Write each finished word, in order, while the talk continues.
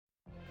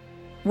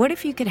What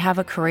if you could have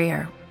a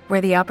career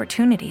where the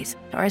opportunities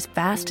are as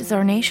vast as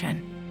our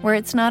nation, where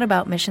it's not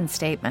about mission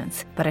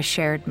statements, but a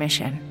shared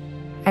mission?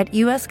 At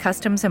U.S.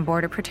 Customs and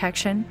Border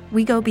Protection,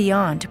 we go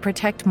beyond to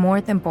protect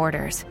more than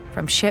borders.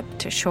 From ship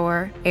to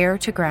shore, air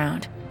to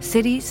ground,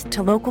 cities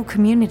to local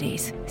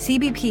communities,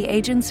 CBP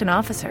agents and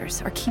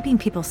officers are keeping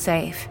people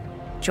safe.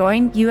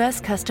 Join U.S.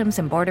 Customs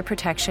and Border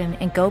Protection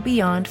and go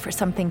beyond for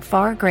something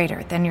far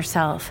greater than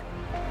yourself.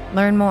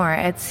 Learn more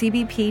at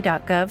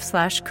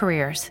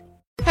cbp.gov/careers.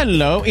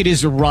 Hello, it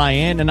is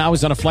Ryan, and I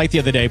was on a flight the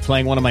other day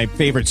playing one of my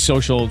favorite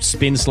social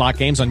spin slot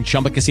games on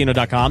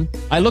ChumbaCasino.com.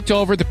 I looked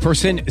over at the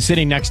person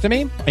sitting next to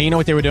me, and you know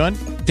what they were doing?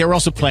 They were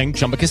also playing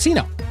Chumba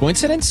Casino.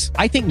 Coincidence?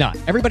 I think not.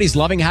 Everybody's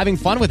loving having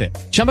fun with it.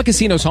 Chumba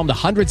Casino is home to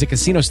hundreds of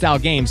casino-style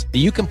games that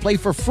you can play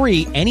for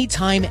free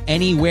anytime,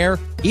 anywhere,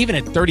 even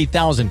at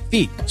 30,000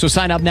 feet. So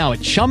sign up now at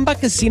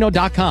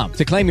ChumbaCasino.com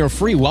to claim your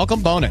free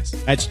welcome bonus.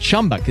 That's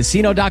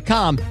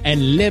ChumbaCasino.com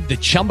and live the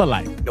Chumba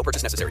life. No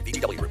purchase necessary.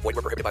 VGW. Void where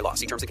prohibited by law.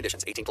 See terms and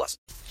conditions. 18+.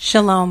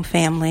 Shalom,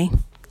 family.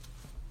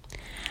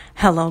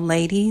 Hello,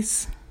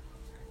 ladies.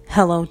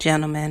 Hello,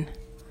 gentlemen.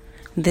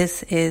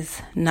 This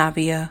is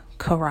Navia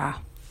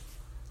Kara.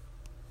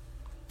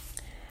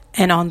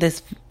 And on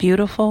this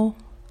beautiful,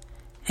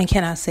 and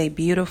can I say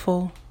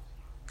beautiful,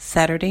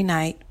 Saturday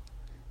night,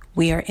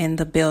 we are in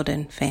the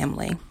building,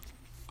 family.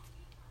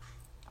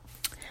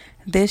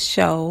 This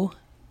show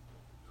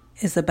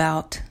is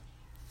about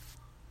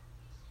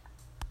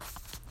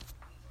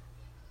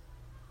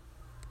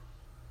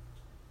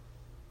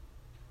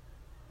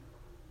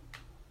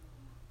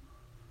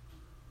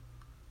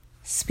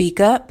speak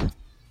up,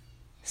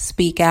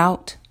 speak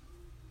out.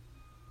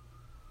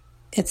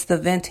 It's the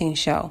venting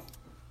show.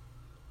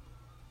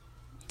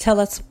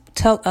 Tell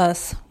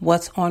us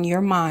what's on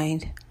your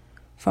mind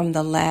from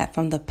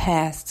the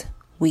past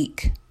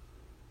week,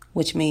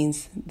 which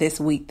means this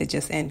week that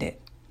just ended,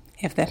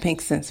 if that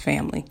makes sense,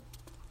 family.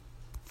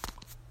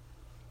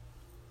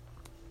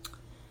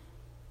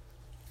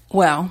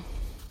 Well,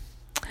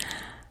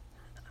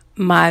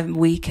 my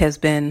week has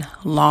been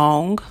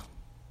long,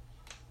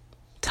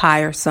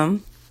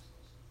 tiresome.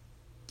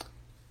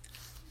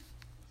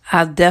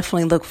 I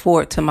definitely look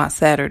forward to my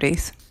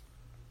Saturdays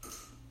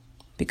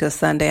because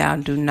Sunday I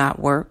do not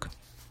work.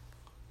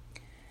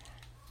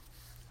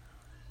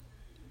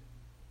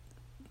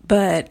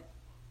 But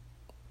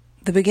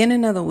the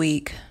beginning of the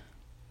week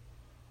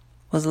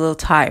was a little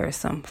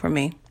tiresome for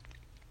me,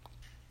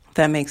 if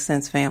that makes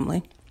sense,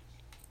 family.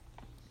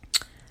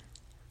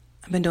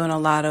 I've been doing a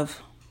lot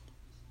of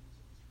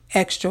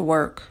extra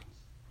work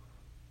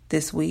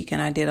this week,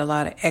 and I did a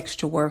lot of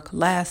extra work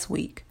last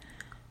week.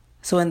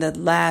 So in the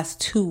last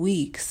 2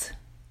 weeks,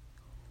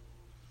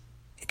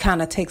 it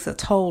kind of takes a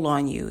toll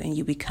on you and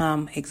you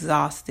become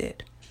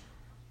exhausted.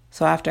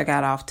 So after I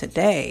got off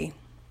today,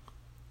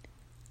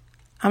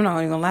 I'm not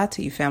even going to lie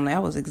to you, family. I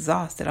was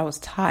exhausted. I was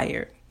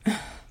tired.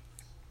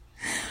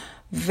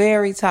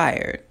 Very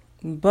tired.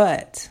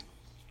 But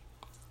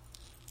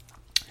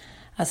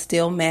I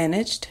still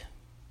managed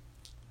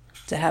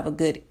to have a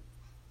good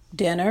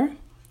dinner,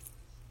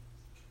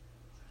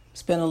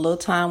 spend a little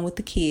time with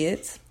the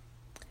kids,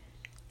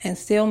 and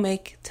still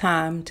make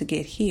time to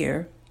get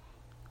here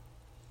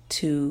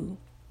to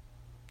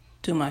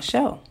do my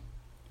show.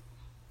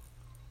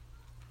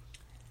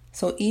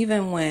 So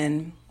even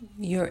when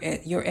you're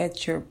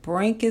at your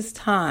brankest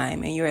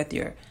time and you're at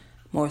your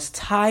most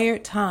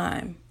tired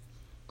time,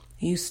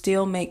 you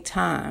still make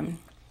time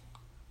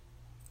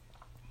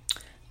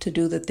to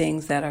do the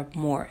things that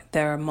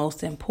are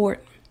most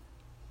important,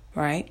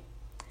 right?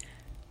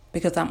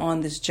 Because I'm on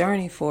this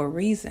journey for a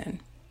reason.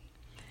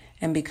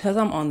 And because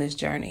I'm on this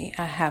journey,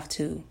 I have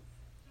to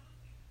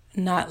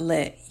not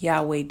let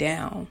Yahweh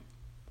down.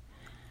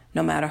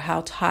 No matter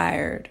how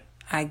tired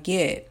I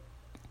get,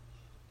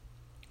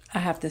 I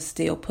have to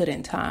still put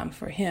in time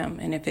for him.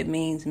 And if it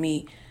means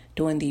me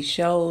doing these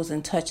shows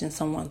and touching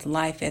someone's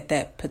life at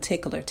that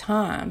particular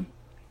time,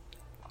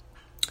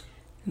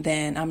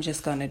 then I'm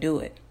just going to do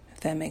it,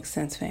 if that makes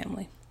sense,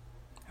 family.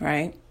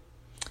 Right?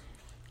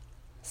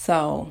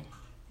 So,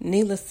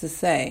 needless to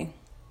say,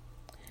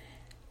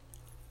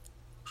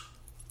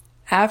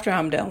 after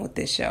I'm done with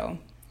this show,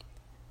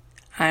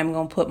 I'm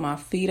going to put my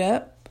feet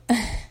up.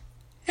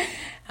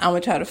 I'm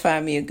going to try to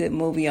find me a good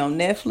movie on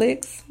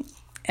Netflix.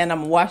 And I'm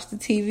going to watch the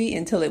TV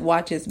until it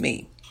watches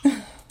me.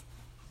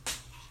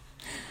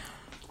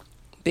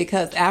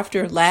 Because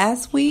after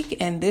last week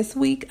and this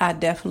week, I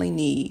definitely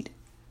need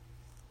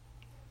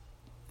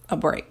a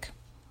break.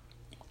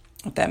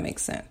 If that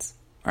makes sense,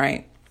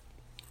 right?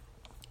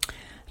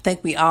 I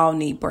think we all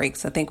need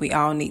breaks. I think we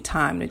all need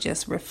time to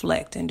just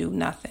reflect and do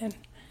nothing.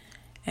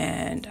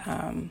 And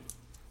I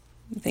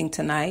think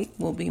tonight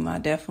will be my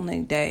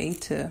definitely day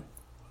to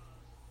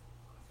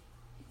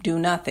do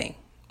nothing.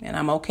 And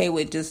I'm okay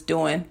with just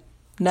doing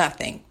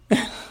nothing.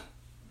 I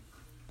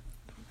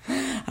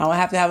don't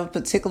have to have a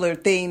particular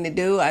thing to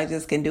do. I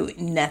just can do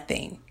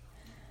nothing.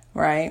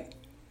 Right?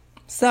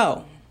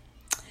 So,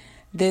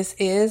 this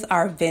is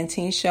our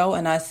venting show.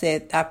 And I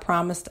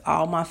promised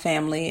all my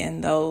family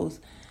and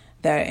those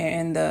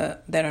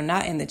that are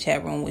not in the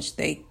chat room, which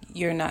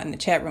you're not in the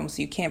chat room,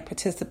 so you can't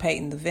participate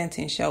in the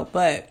venting show.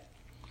 But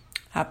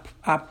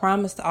I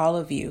promised all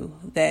of you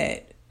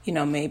that,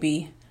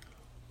 maybe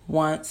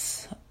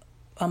once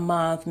a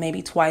month,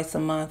 maybe twice a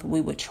month,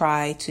 we would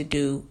try to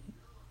do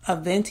a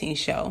venting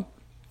show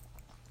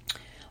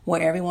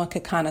where everyone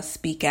could kind of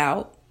speak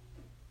out,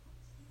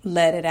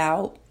 let it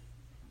out,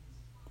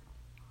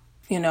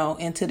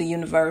 into the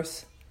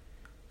universe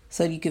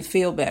so you can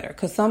feel better.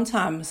 Because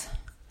sometimes,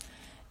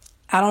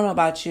 I don't know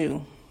about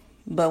you,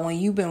 but when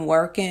you've been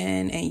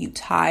working and you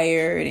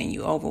tired and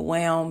you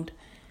overwhelmed,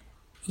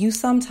 you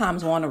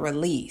sometimes want to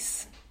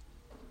release.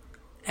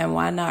 And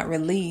why not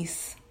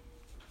release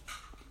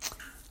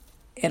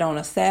it on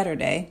a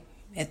Saturday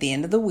at the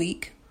end of the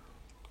week?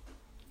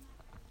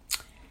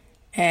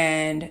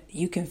 And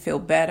you can feel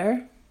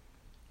better.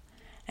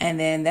 And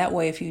then that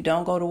way, if you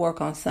don't go to work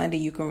on Sunday,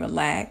 you can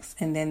relax.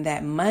 And then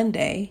that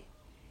Monday,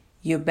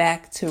 you're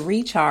back to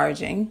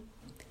recharging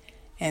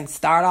and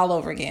start all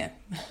over again.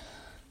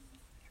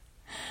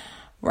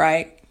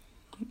 Right?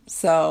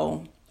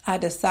 So I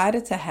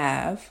decided to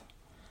have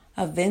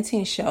a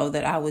venting show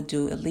that I would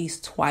do at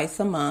least twice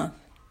a month,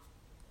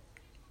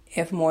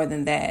 if more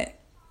than that,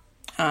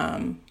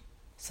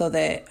 so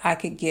that I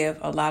could give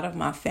a lot of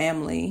my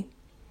family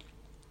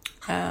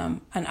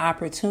an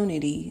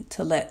opportunity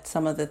to let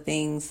some of the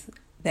things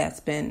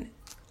that's been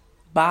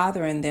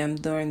bothering them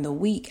during the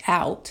week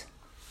out.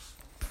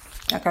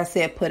 Like I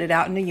said, put it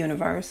out in the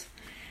universe.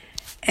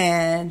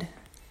 And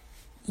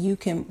we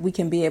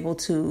can be able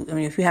to,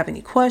 if you have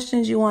any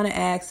questions you want to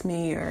ask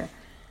me, or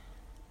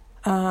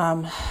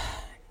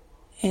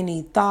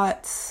any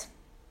thoughts,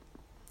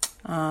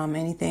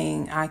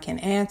 anything I can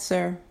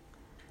answer,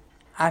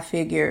 I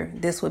figure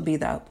this would be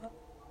the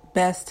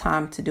best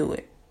time to do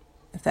it,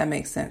 if that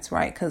makes sense,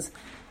 right? Because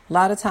a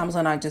lot of times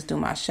when I just do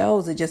my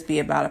shows, it just be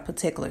about a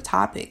particular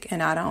topic,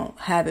 and I don't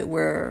have it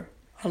where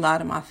a lot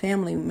of my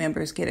family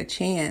members get a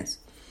chance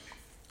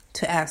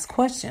to ask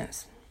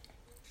questions.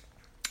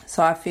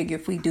 So I figure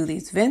if we do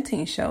these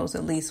venting shows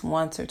at least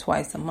once or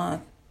twice a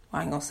month,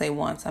 I ain't gonna say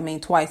once, I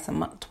mean twice a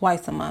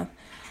month,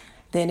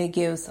 then it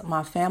gives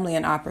my family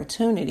an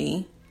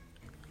opportunity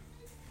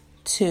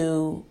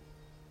to,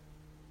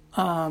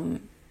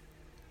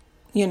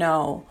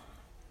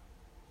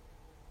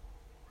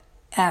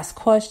 ask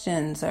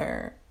questions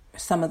or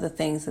some of the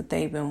things that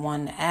they've been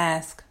wanting to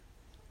ask,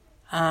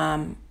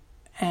 and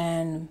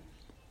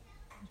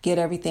get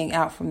everything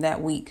out from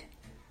that week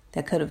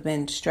that could have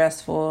been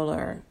stressful,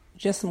 or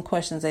just some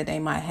questions that they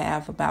might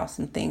have about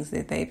some things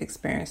that they've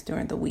experienced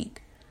during the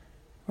week,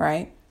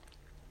 right?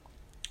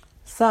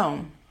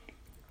 So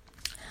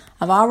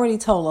I've already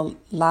told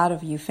a lot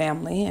of you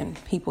family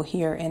and people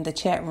here in the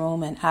chat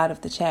room and out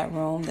of the chat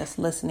room that's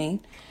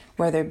listening,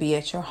 whether it be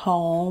at your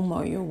home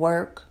or your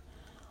work,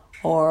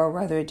 or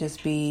whether it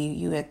just be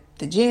you at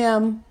the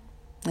gym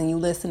and you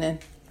listening.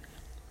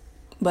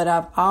 But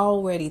I've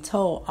already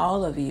told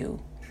all of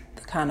you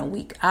the kind of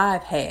week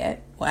I've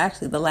had. Well,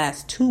 actually the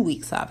last 2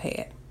 weeks I've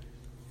had.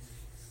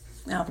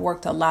 I've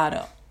worked a lot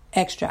of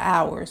extra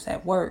hours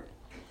at work,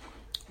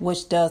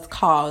 which does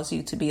cause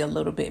you to be a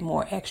little bit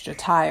more extra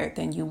tired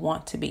than you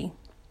want to be.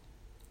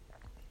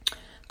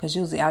 Because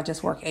usually I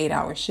just work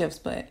 8-hour shifts,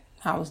 but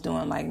I was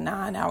doing like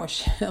 9-hour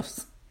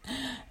shifts.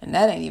 And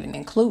that ain't even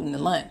including the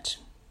lunch,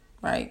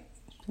 right?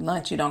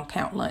 Lunch, you don't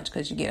count lunch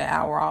because you get an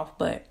hour off.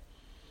 But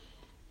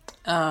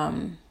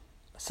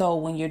so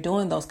when you're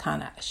doing those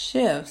kind of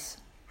shifts,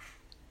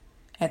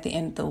 at the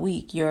end of the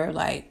week, you're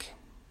like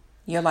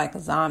a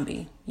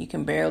zombie. You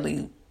can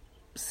barely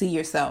see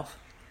yourself,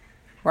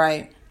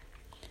 right?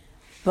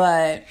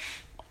 But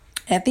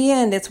at the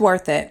end, it's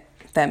worth it,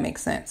 if that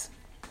makes sense,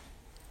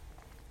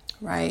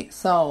 right?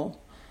 So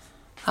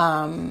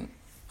I'm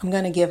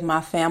going to give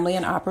my family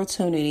an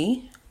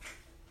opportunity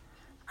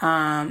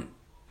to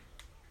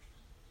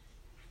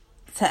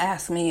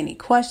ask me any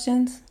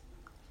questions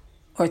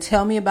or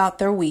tell me about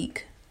their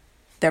week,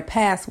 their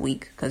past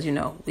week, because,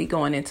 we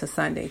going into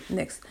Sunday.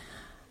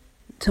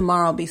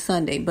 Tomorrow will be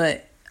Sunday,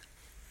 but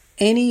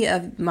any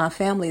of my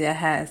family that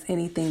has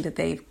anything that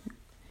they've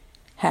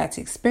had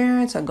to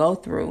experience or go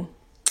through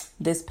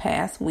this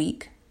past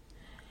week,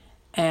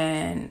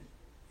 and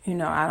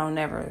I don't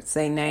ever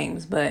say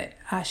names, but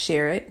I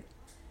share it.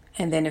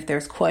 And then if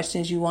there's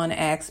questions you want to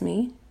ask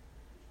me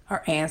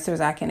or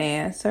answers I can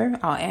answer,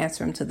 I'll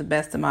answer them to the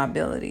best of my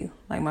ability,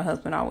 like my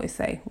husband always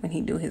say when he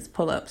do his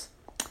pull-ups.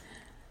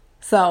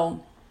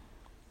 So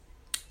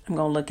I'm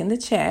gonna look in the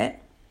chat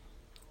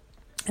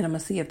and I'm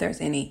gonna see if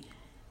there's any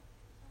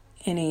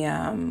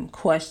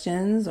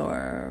questions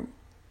or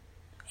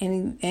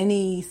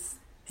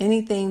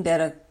anything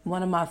that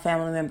one of my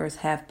family members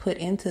have put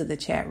into the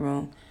chat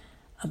room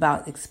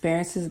about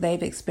experiences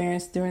they've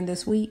experienced during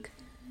this week,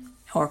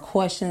 or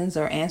questions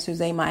or answers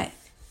they might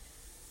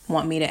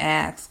want me to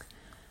ask.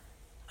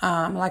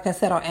 Like I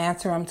said, I'll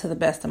answer them to the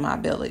best of my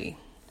ability,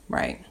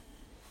 right?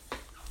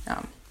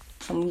 So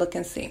I'm look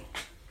and see.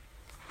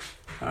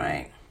 All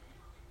right.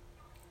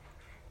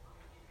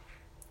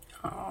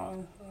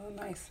 Oh,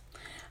 nice.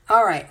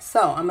 All right,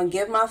 so I'm going to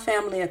give my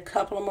family a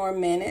couple of more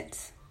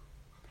minutes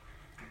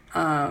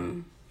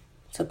to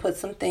put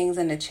some things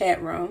in the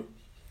chat room.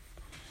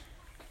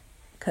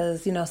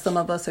 Because, some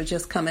of us are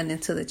just coming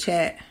into the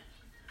chat.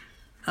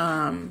 So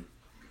I'm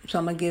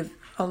going to give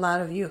a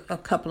lot of you a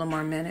couple of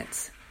more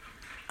minutes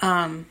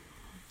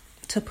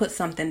to put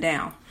something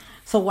down.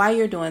 So while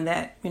you're doing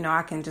that,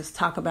 I can just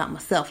talk about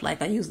myself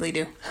like I usually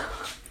do.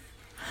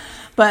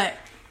 But,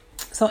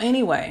 so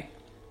anyway,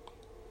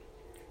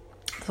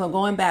 so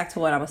going back to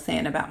what I was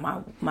saying about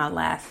my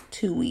last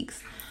 2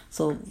 weeks.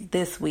 So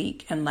this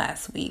week and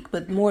last week,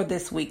 but more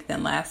this week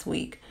than last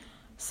week.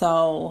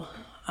 So,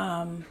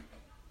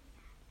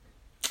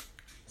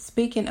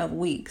 speaking of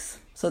weeks,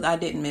 so I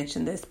didn't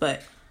mention this,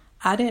 but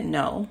I didn't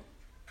know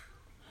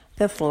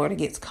that Florida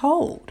gets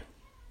cold.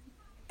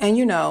 And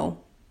you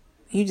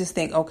just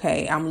think,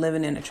 okay, I'm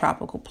living in a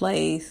tropical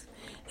place.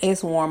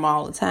 It's warm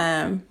all the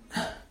time.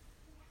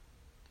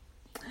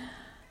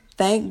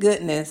 Thank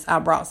goodness I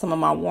brought some of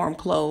my warm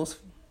clothes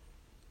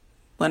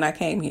when I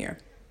came here.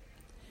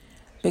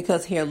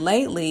 Because here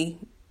lately,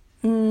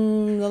 the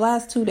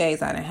last 2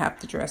 days I didn't have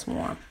to dress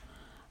warm.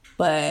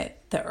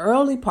 But the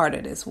early part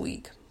of this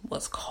week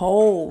was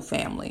cold,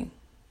 family.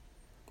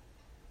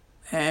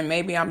 And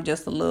maybe I'm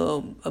just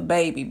a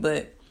baby,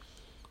 but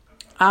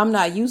I'm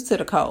not used to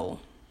the cold.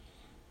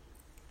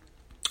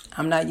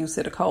 I'm not used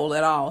to the cold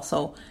at all.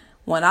 So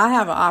when I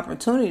have an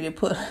opportunity to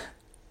put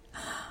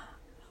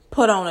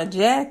on a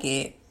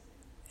jacket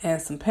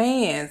and some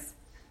pants,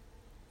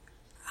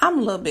 I'm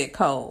a little bit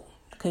cold.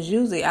 Because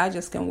usually I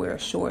just can wear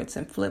shorts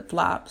and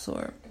flip-flops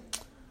or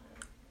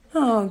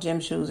gym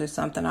shoes or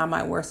something. I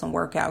might wear some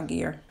workout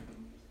gear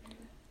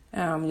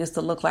just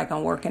to look like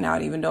I'm working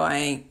out, even though I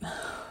ain't.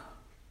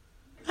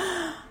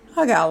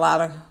 I got a lot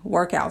of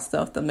workout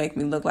stuff to make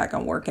me look like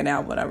I'm working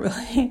out, but I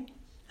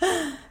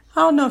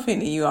don't know if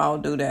any of you all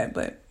do that,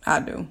 but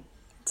I do.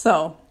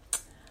 So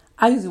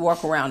I usually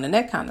walk around in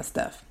that kind of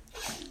stuff.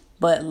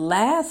 But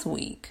last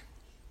week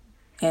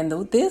and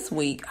this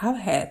week, I've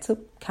had to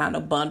kind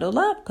of bundle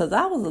up because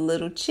I was a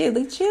little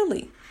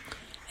chilly.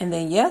 And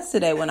then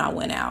yesterday when I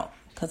went out,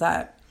 because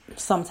I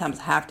sometimes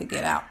have to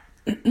get out,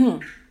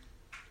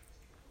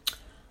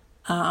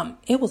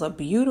 it was a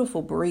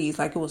beautiful breeze.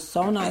 Like, it was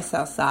so nice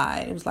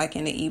outside. It was like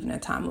in the evening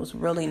time. It was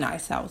really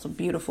nice out. It was a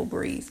beautiful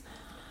breeze.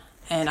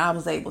 And I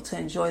was able to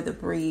enjoy the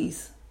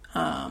breeze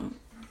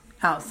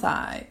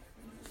outside.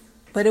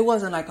 But it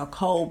wasn't like a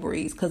cold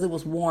breeze because it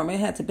was warm. It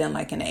had to been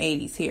like in the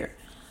 80s here.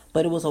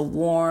 But it was a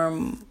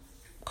warm,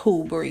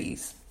 cool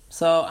breeze.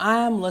 So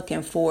I'm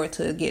looking forward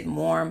to getting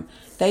warm.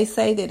 They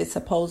say that it's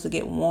supposed to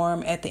get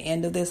warm at the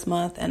end of this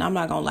month. And I'm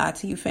not going to lie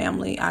to you,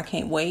 family. I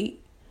can't wait.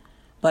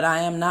 But I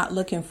am not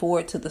looking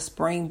forward to the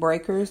spring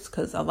breakers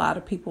because a lot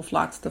of people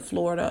flocks to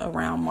Florida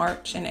around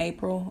March and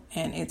April.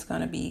 And it's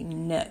going to be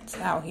nuts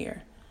out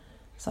here.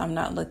 So I'm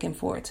not looking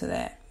forward to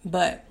that.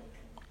 But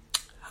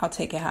I'll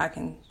take it how I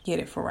can get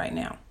it for right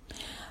now.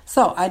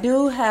 So I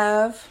do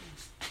have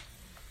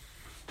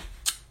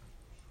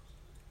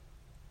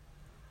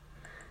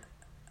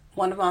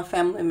one of my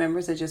family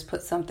members that just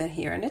put something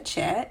here in the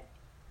chat.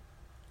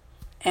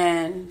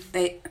 And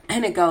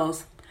it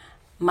goes,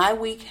 my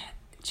week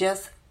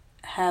just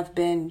have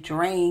been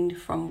drained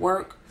from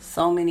work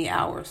so many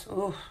hours.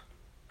 Ooh,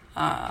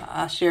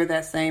 I share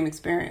that same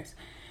experience.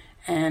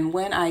 And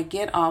when I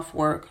get off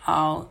work,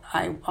 I'll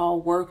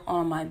work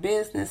on my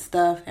business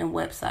stuff and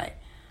website.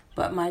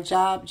 But my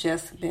job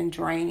just been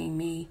draining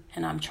me,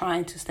 and I'm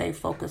trying to stay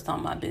focused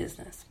on my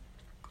business.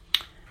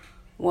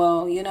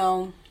 Well,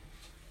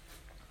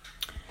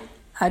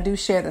 I do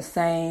share the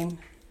same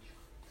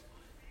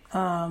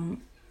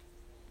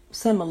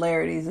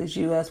similarities as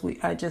you,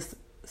 I just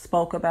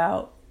spoke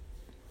about.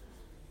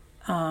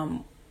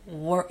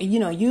 Work,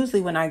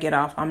 usually when I get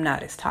off, I'm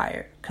not as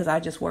tired because I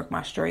just work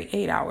my straight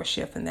 8-hour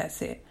shift and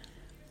that's it.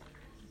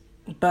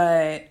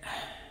 But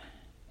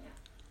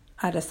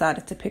I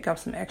decided to pick up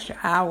some extra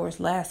hours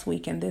last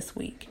week and this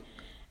week.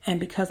 And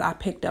because I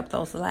picked up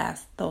those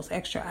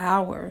extra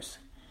hours,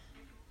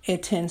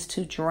 it tends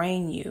to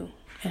drain you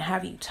and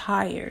have you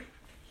tired.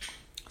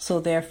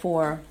 So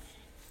therefore,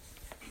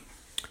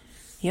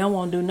 you don't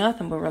want to do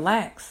nothing but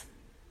relax.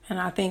 And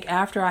I think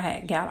after I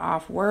had got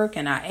off work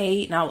and I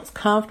ate and I was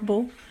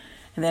comfortable,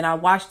 and then I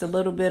watched a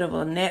little bit of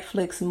a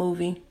Netflix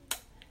movie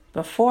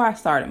before I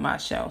started my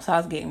show. So I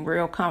was getting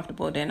real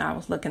comfortable. Then I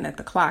was looking at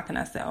the clock and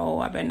I said,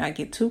 I better not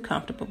get too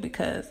comfortable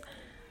because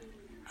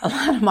a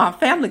lot of my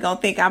family going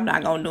to think I'm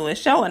not going to do a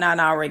show, and I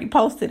already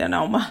posted it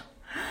on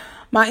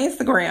my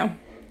Instagram.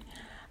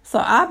 So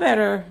I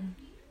better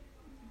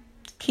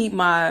keep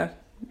my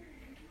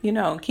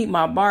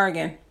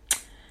bargain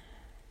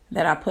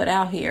that I put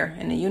out here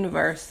in the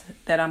universe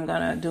that I'm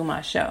going to do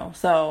my show.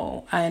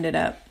 So I ended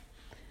up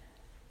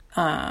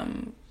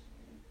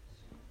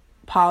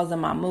pausing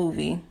my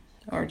movie,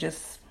 or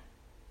just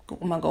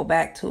I'm going to go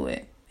back to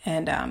it.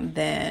 And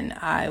then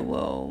I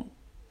will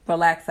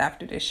relax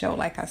after this show,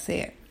 like I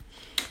said.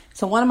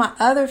 So one of my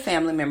other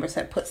family members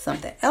had put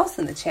something else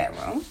in the chat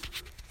room.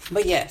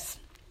 But yes,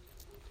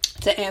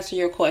 to answer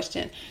your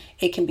question,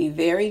 It can be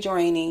very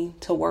draining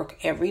to work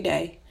every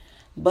day.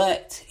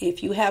 But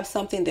if you have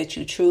something that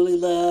you truly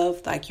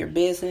love, like your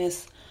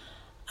business,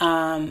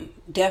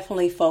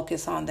 definitely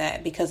focus on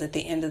that, because at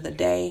the end of the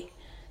day,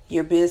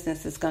 your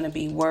business is going to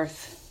be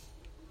worth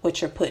what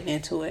you're putting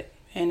into it,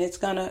 and it's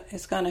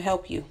gonna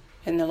help you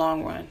in the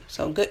long run.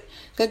 So good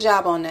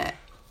job on that.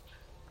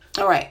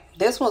 All right,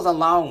 this was a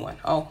long one.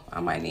 Oh,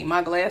 I might need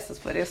my glasses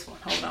for this one.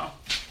 Hold on. All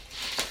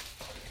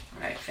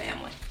right,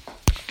 family,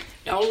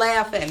 don't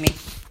laugh at me.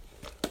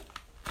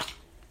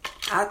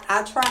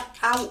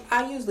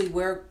 I usually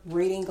wear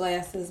reading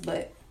glasses,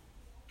 but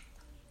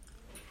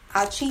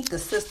I cheat the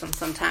system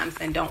sometimes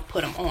and don't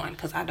put them on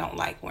because I don't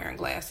like wearing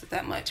glasses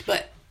that much.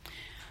 But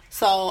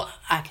so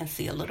I can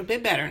see a little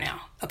bit better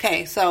now.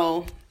 Okay,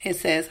 so it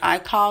says, I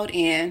called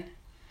in,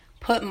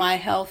 put my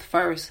health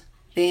first.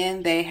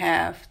 Then they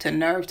have the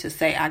nerve to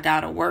say I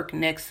gotta work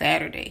next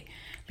Saturday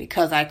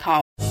because I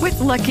called. With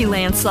Lucky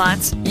Land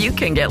Slots, you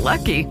can get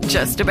lucky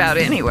just about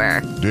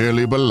anywhere.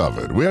 Dearly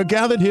beloved, we are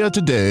gathered here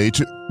today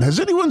to...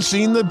 Has anyone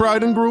seen the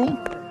bride and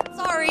groom?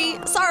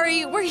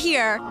 Sorry, we're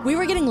here. We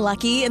were getting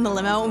lucky in the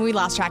limo and we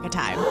lost track of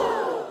time.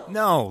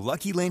 No,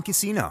 Lucky Land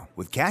Casino,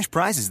 with cash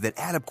prizes that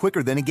add up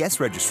quicker than a guest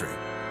registry.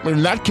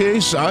 In that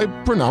case, I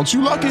pronounce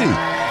you lucky.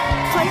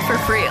 Play for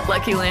free at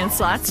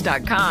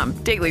LuckyLandSlots.com.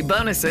 Daily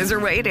bonuses are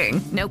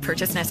waiting. No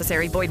purchase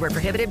necessary. Void where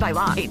prohibited by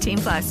law.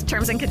 18+.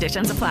 Terms and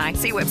conditions apply.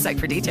 See website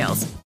for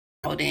details.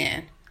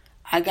 In.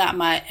 I got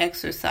my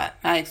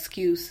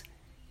excuse,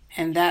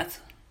 and that's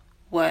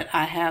what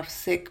I have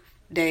sick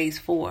days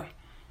for.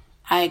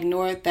 I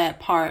ignored that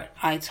part.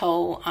 I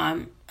told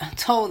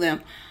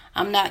them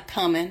I'm not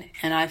coming,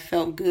 and I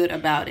felt good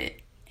about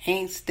it.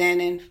 Ain't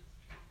standing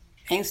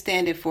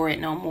for it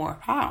no more.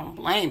 I don't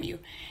blame you.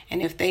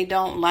 And if they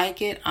don't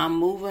like it, I'm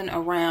moving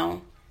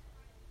around.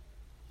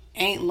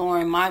 Ain't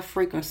lowering my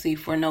frequency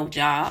for no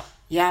job.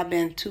 Y'all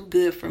been too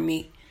good for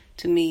me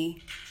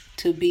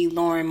to be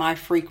lowering my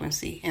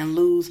frequency and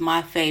lose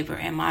my favor.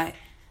 And my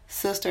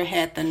sister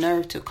had the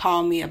nerve to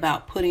call me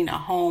about putting a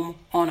home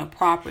on a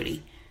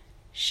property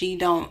she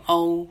don't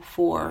owe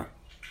for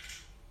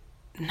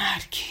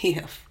not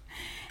give.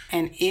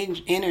 And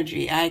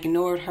energy, I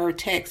ignored her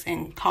text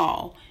and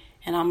call.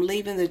 And I'm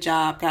leaving the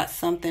job, got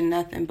something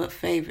nothing but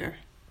favor.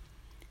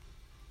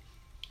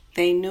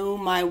 They knew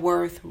my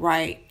worth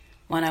right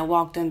when I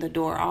walked in the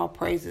door. All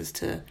praises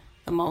to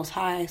the Most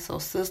High. So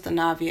Sister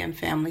Navia and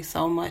family,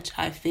 so much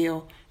I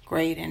feel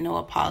great and no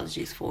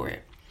apologies for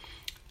it.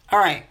 All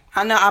right,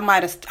 I know I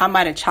might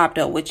have chopped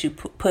up what you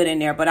put in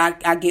there, but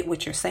I get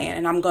what you're saying,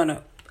 and I'm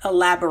gonna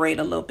elaborate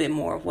a little bit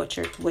more of what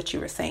you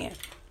were saying.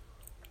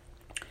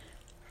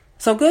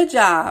 So good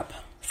job,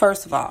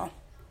 first of all,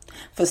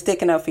 for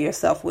sticking up for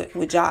yourself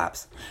with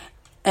jobs.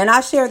 And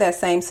I share that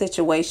same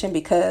situation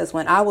because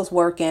when I was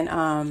working,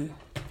 what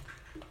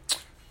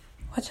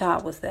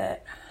job was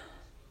that?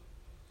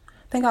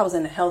 I think I was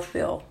in the health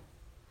field.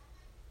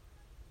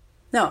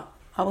 I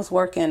was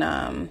working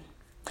in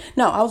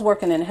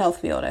the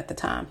health field at the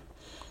time.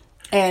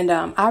 And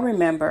I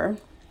remember,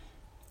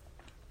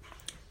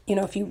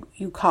 if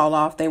you call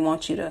off,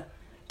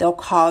 they'll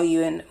call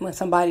you, and when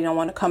somebody don't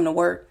want to come to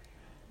work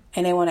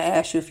and they want to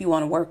ask you if you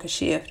want to work a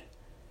shift,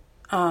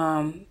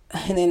 and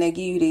then they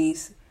give you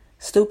these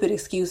stupid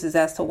excuses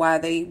as to why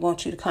they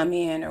want you to come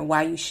in or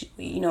why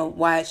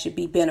why it should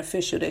be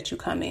beneficial that you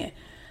come in.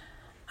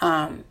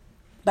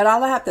 But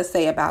all I have to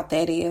say about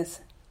that is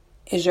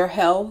your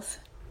health,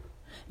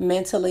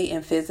 mentally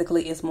and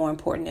physically, is more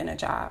important than a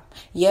job.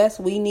 Yes,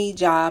 we need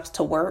jobs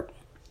to work.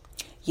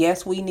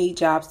 Yes, we need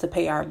jobs to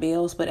pay our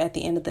bills. But at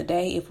the end of the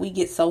day, if we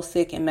get so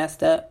sick and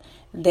messed up,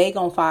 they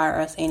gonna fire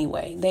us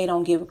anyway. They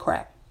don't give a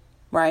crap,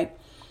 right?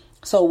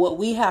 So what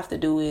we have to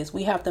do is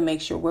we have to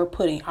make sure we're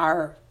putting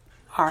our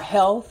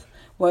health,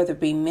 whether it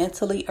be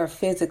mentally or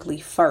physically,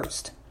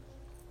 first.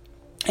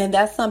 And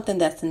that's something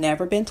that's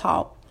never been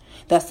taught.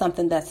 That's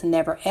something that's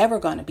never, ever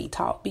going to be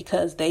taught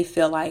because they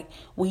feel like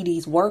we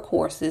these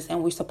workhorses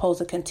and we're supposed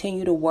to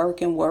continue to work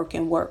and work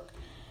and work.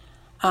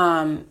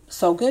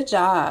 So good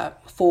job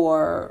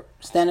for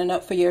standing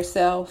up for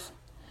yourself,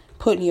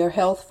 putting your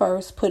health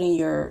first, putting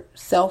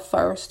yourself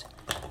first,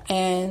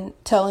 and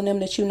telling them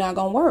that you're not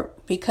going to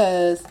work,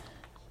 because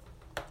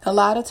a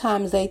lot of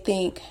times they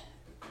think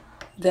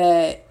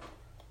that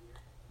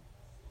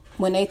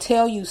when they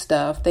tell you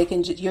stuff,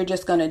 you're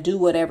just going to do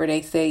whatever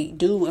they say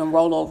do and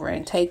roll over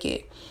and take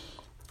it.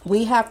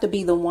 We have to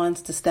be the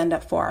ones to stand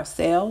up for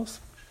ourselves.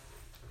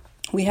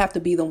 We have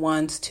to be the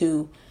ones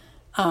to,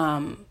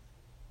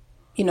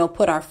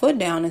 put our foot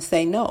down and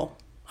say, no,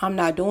 I'm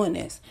not doing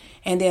this.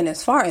 And then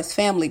as far as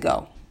family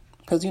go,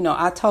 because,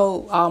 I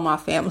told all my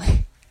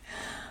family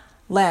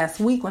last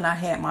week when I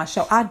had my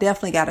show, I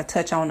definitely got to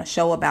touch on a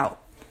show about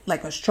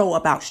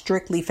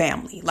strictly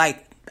family.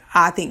 Like,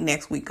 I think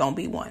next week going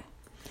to be one.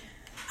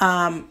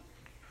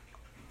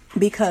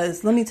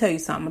 Because let me tell you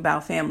something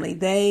about family.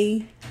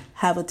 They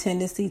have a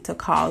tendency to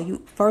call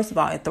you, first of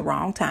all, at the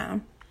wrong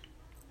time.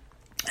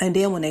 And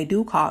then when they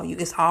do call you,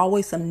 it's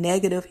always some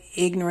negative,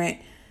 ignorant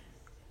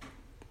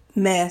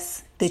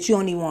mess that you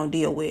don't even want to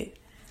deal with.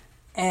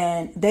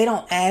 and they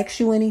don't ask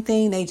you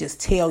anything. They just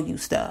tell you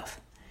stuff.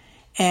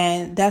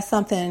 And that's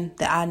something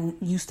that I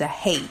used to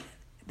hate,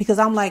 because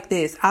I'm like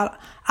this. I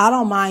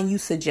don't mind you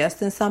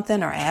suggesting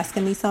something or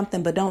asking me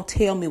something, but don't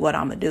tell me what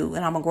I'm going to do.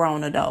 And I'm a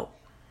grown adult,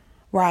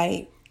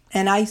 right?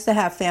 And I used to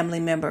have family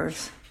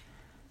members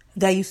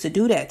that used to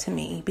do that to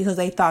me because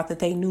they thought that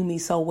they knew me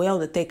so well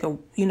that they could,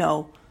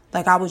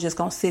 like I was just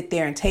going to sit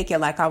there and take it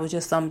like I was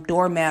just some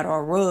doormat or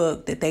a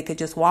rug that they could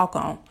just walk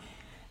on.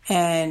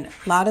 And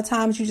a lot of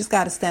times you just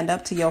got to stand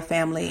up to your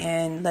family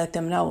and let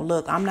them know,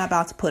 look, I'm not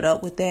about to put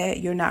up with that.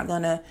 You're not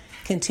going to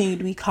continue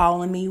to be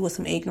calling me with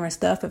some ignorant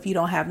stuff if you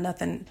don't have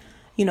nothing,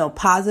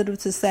 positive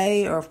to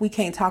say, or if we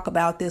can't talk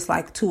about this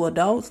like two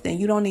adults, then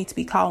you don't need to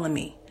be calling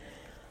me.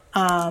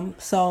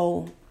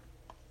 So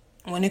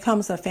when it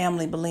comes to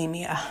family, believe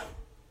me,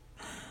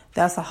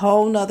 that's a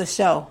whole nother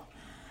show.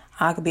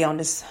 I'll be on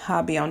this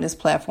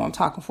platform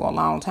talking for a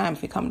long time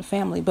if it comes to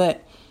family,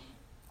 but,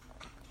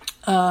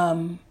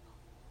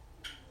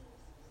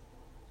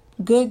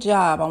 good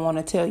job, I want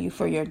to tell you,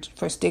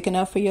 for sticking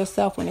up for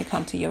yourself when it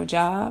comes to your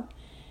job,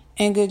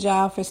 and good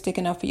job for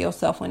sticking up for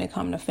yourself when it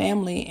comes to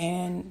family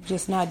and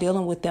just not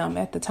dealing with them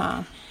at the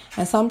time.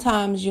 And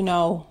sometimes,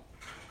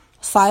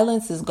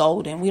 silence is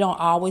golden. We don't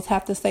always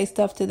have to say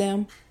stuff to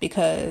them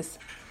because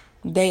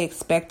they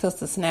expect us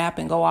to snap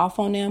and go off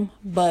on them.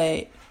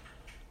 But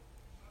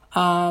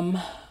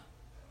the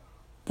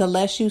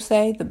less you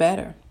say, the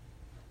better.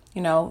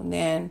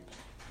 Then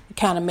it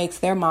kind of makes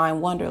their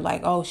mind wonder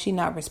like, oh, she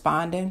not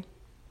responding.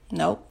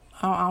 Nope,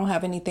 I don't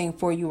have anything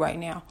for you right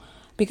now.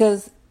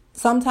 Because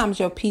sometimes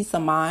your peace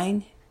of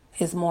mind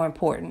is more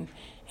important.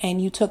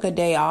 And you took a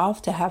day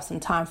off to have some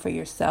time for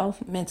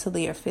yourself,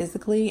 mentally or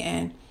physically.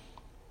 And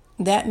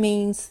that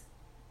means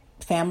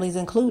family's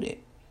included.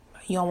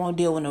 You don't want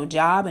to deal with no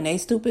job and they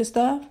stupid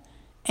stuff.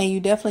 And you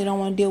definitely don't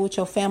want to deal with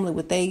your family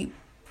with they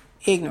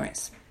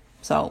ignorance.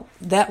 So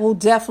that will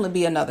definitely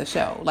be another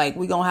show. Like,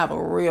 we're going to have a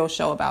real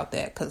show about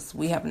that because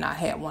we have not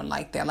had one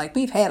like that. Like,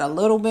 we've had a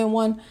little bit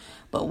one,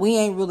 but we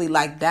ain't really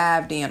like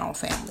dived in on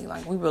family.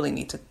 Like, we really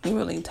need to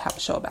have a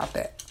show about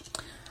that.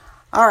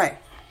 All right.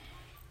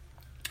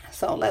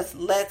 So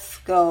let's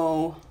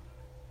go.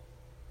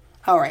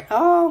 All right.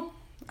 Oh,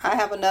 I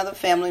have another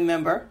family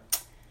member.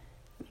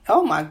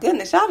 Oh my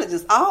goodness. Y'all are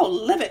just all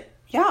living.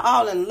 Y'all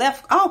all in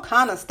left all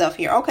kind of stuff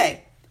here.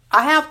 Okay.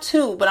 I have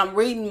two, but I'm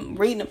reading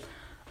them.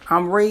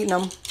 I'm reading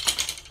them.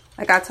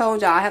 Like I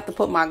told y'all, I have to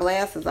put my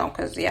glasses on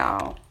because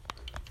y'all,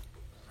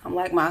 I'm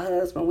like my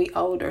husband. We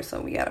older,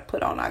 so we got to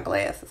put on our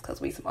glasses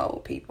because we some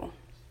old people.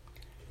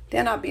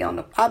 Then I'll be on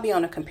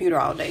the computer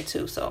all day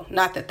too. So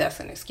not that that's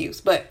an excuse,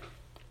 but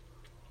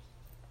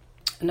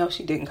no,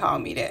 she didn't call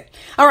me that.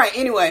 All right.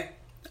 Anyway,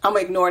 I'm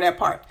gonna ignore that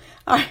part.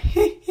 All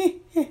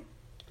right.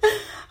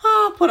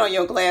 I'll put on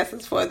your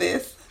glasses for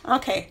this.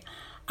 Okay.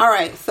 All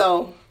right.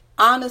 So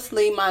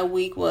honestly, my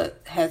week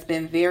has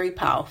been very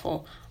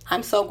powerful.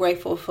 I'm so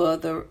grateful for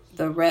the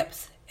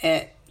reps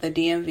at the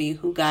DMV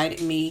who guided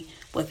me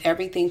with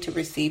everything to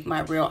receive my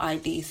real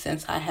ID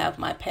since I have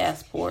my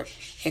passport.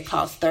 It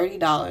cost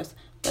 $30,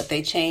 but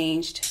they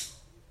charged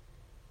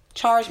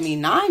me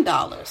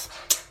 $9.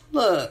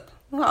 Look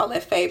all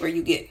that favor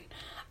you get.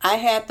 I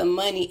had the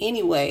money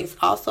anyways.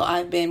 Also,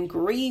 I've been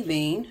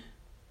grieving.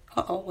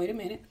 Wait a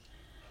minute.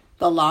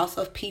 The loss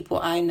of people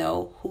I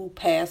know who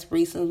passed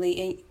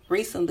recently,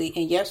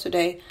 and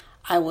yesterday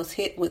I was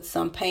hit with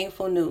some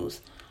painful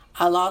news.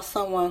 I lost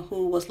someone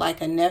who was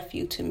like a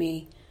nephew to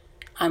me.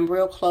 I'm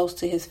real close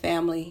to his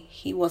family.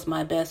 He was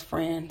my best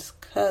friend's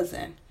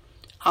cousin.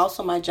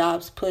 Also, my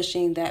job's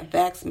pushing that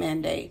vax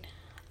mandate.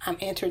 I'm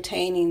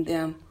entertaining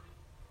them.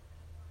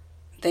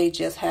 They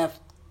just have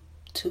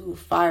to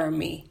fire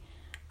me.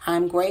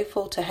 I'm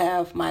grateful to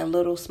have my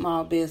little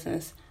small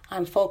business.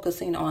 I'm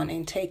focusing on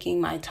and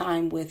taking my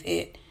time with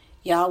it.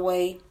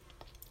 Yahweh,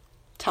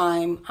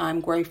 time,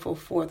 I'm grateful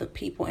for the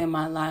people in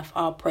my life.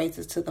 All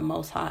praises to the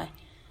Most High.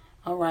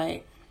 All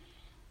right.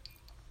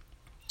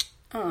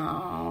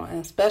 Oh,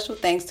 and special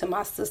thanks to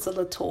my sister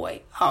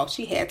Latoya. Oh,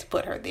 she had to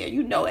put her there.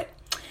 You know it.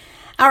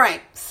 All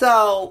right.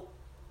 So,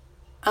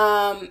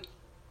 I'm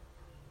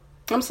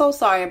so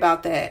sorry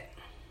about that.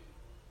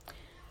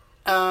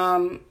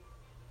 How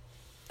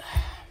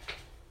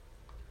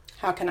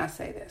can I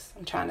say this?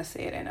 I'm trying to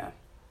say it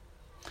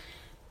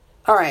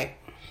all right.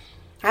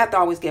 I have to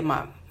always get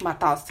my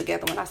thoughts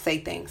together when I say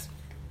things.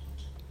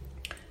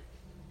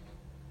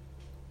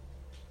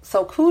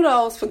 So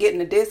kudos for getting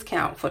the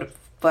discount for the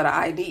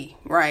ID,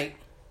 right?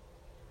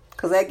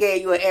 Because that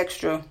gave you an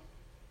extra.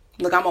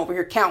 Look, I'm over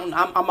here counting.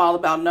 I'm all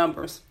about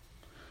numbers.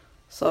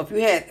 So if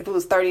it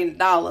was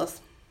 $30.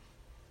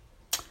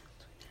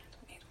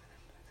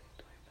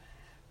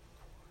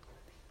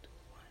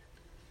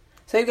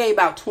 So you gave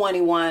about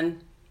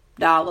 $21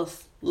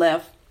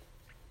 left,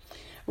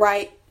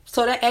 right?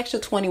 So that extra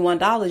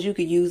 $21, you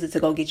could use it to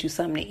go get you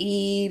something to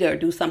eat or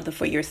do something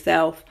for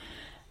yourself.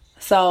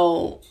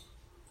 So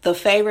the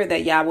favor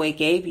that Yahweh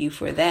gave you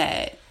for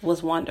that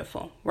was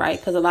wonderful, right?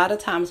 Because a lot of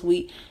times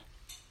when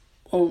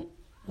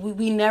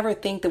we never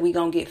think that we're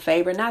going to get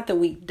favor. Not that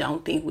we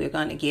don't think we're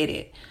going to get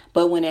it,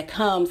 but when it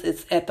comes,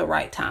 it's at the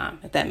right time,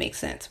 if that makes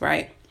sense,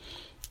 right?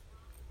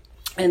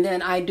 And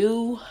then I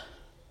do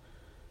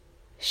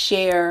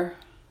share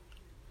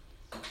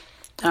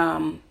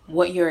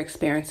what you're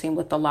experiencing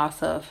with the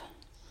loss of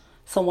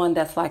someone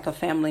that's like a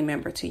family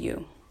member to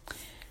you.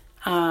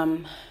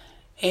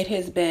 It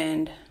has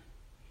been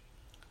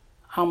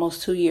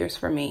almost 2 years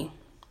for me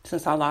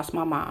since I lost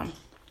my mom.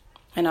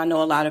 And I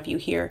know a lot of you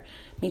hear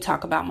me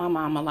talk about my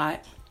mom a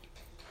lot.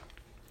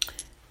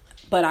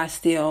 But I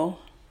still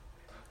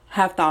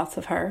have thoughts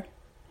of her.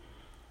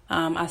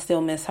 I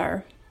still miss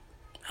her.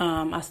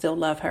 I still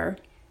love her.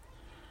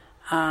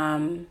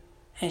 And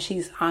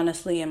she's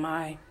honestly in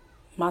my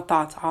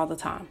thoughts all the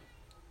time.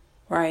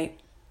 Right?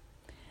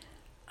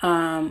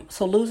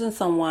 So losing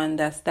someone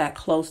that's that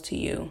close to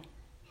you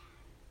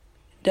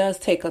does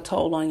take a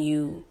toll on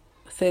you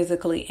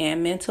physically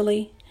and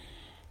mentally.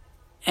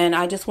 And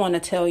I just want to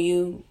tell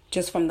you,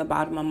 just from the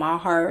bottom of my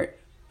heart,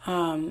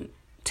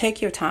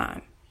 take your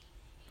time.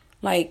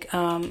 Like,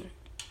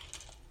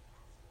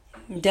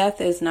 death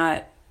is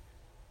not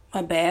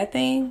a bad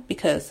thing,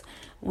 because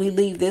we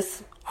leave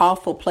this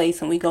awful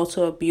place and we go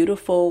to a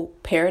beautiful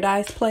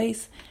paradise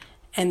place.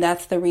 And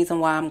that's the reason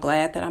why I'm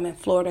glad that I'm in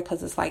Florida,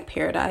 because it's like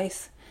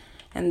paradise.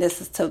 And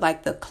this is to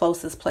like the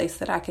closest place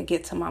that I could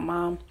get to my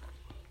mom.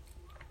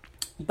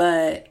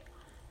 But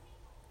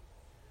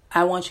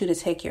I want you to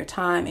take your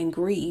time and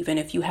grieve. And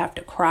if you have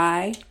to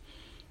cry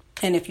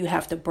and if you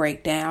have to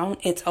break down,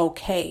 it's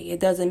okay. It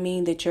doesn't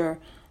mean that you're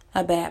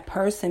a bad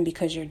person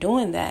because you're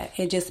doing that.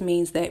 It just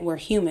means that we're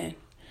human.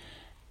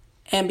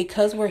 And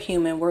because we're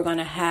human, we're going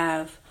to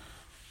have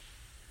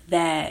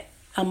that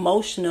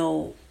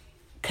emotional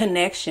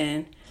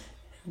connection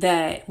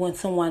that when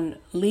someone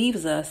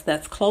leaves us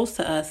that's close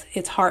to us,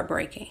 it's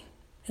heartbreaking,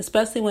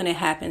 especially when it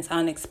happens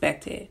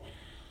unexpected,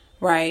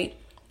 right?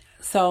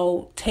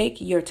 So take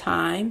your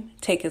time,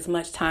 take as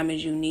much time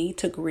as you need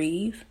to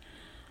grieve.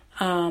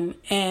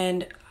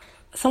 And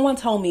someone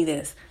told me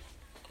this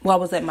while I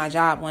was at my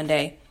job one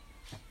day,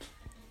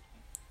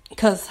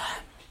 because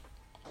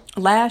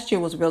last year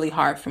was really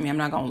hard for me. I'm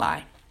not going to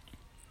lie.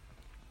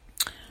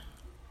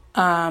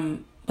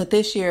 But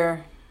this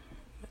year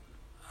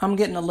I'm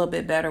getting a little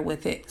bit better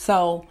with it.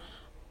 So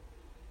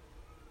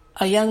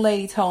a young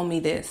lady told me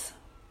this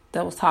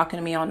that was talking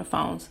to me on the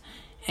phones,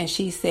 and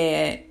she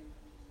said,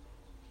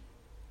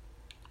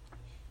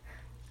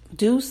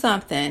 do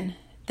something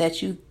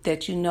that you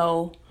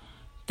know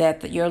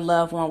that your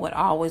loved one would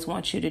always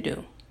want you to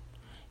do.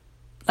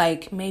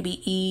 Like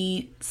maybe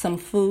eat some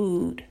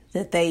food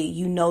that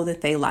you know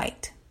that they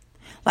liked.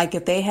 Like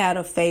if they had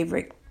a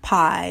favorite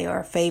pie or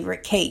a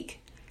favorite cake,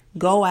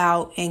 go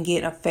out and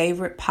get a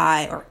favorite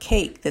pie or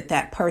cake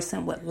that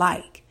person would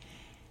like.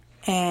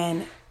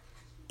 And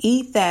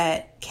eat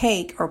that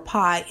cake or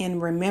pie in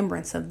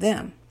remembrance of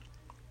them.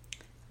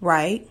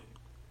 Right?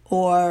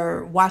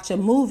 Or watch a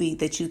movie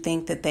that you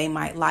think that they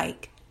might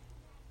like,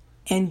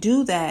 and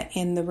do that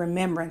in the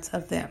remembrance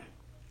of them.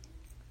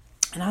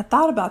 And I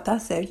thought about that. I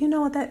said, you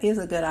know what? That is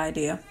a good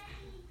idea.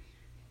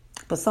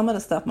 But some of the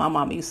stuff my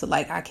mama used to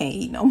like, I can't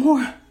eat no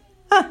more.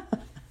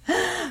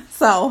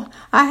 So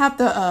I have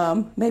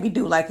to maybe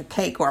do like a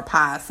cake or a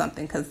pie or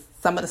something, because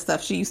some of the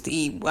stuff she used to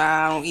eat, well,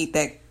 I don't eat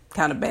that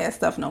kind of bad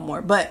stuff no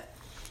more. But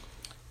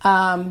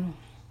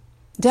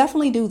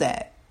definitely do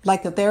that.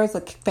 Like if there's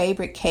a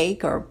favorite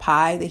cake or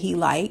pie that he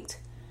liked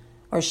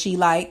or she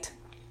liked,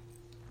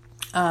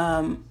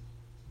 get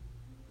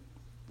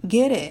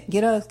it.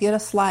 Get a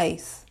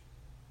slice,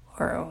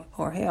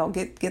 or hell,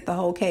 get the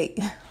whole cake.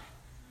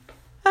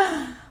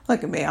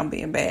 Look at me, I'm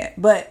being bad.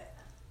 But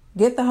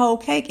get the whole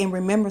cake in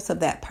remembrance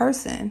of that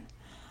person,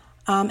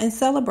 and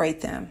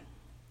celebrate them.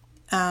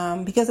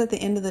 Because at the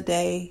end of the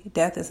day,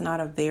 death is not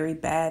a very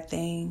bad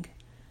thing.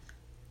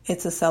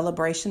 It's a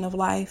celebration of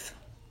life.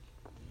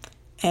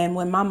 And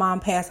when my mom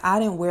passed, I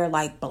didn't wear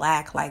like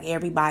black like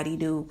everybody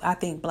do. I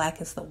think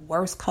black is the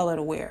worst color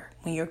to wear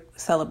when you're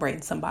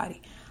celebrating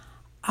somebody.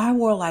 I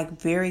wore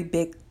like very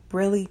big,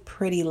 really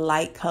pretty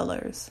light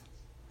colors,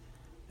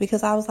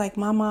 because I was like,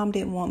 my mom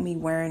didn't want me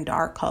wearing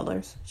dark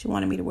colors. She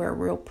wanted me to wear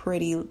real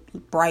pretty,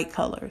 bright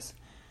colors.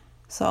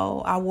 So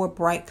I wore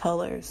bright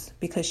colors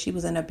because she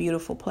was in a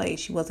beautiful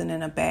place. She wasn't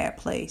in a bad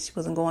place. She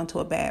wasn't going to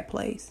a bad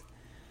place.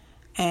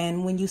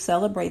 And when you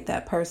celebrate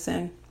that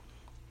person,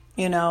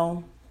 you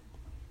know,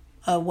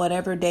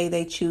 whatever day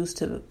they choose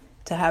to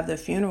have their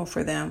funeral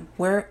for them,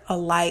 wear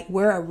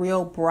a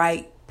real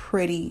bright,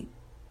 pretty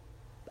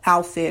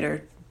outfit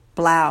or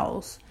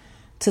blouse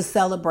to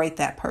celebrate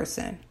that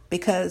person,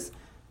 because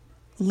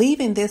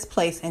leaving this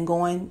place and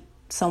going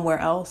somewhere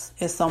else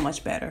is so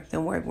much better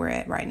than where we're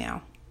at right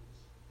now,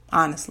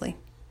 honestly.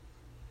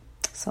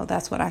 So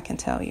that's what I can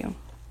tell you.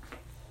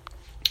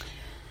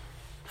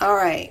 All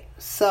right,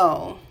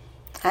 so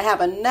I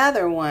have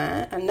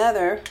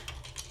another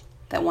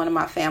that one of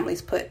my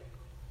families put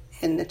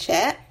in the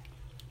chat.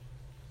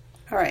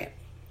 All right.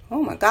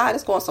 Oh my God,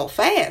 it's going so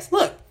fast.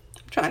 Look,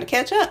 I'm trying to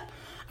catch up.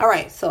 All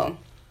right, so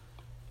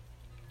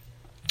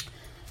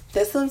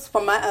This is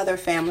from my other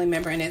family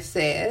member, and it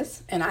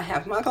says, and I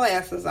have my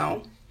glasses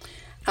on.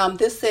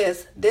 This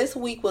says, this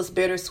week was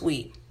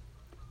bittersweet.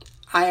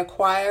 I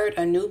acquired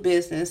a new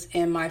business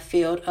in my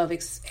field of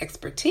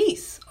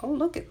expertise. Oh,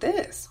 look at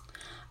this.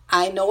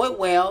 I know it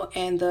well,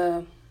 and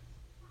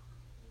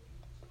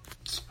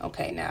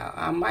okay, now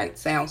I might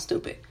sound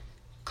stupid.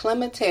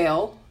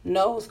 Clientele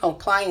knows,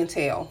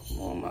 clientele.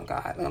 Oh my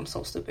God, I'm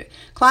so stupid.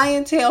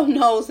 Clientele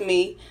knows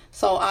me,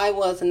 so it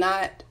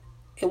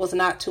was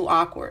not too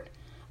awkward.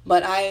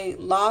 But I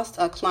lost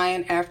a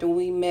client after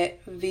we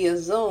met via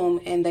Zoom,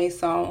 and they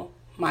saw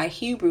my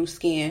Hebrew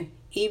skin,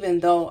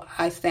 even though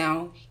I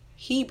sound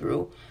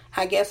Hebrew.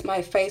 I guess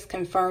my face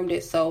confirmed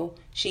it, so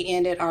she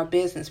ended our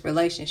business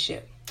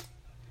relationship.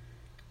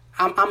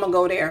 I'm going to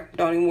go there.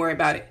 Don't even worry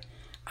about it.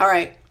 All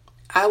right.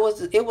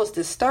 It was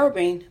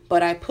disturbing,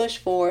 but I pushed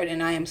forward,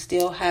 and I am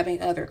still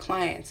having other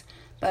clients.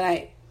 But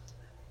I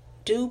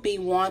do be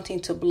wanting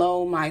to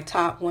blow my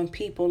top when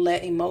people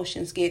let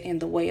emotions get in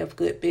the way of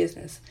good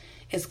business.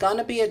 It's going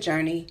to be a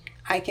journey,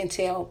 I can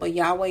tell, but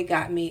Yahweh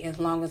got me as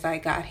long as I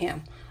got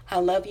him. I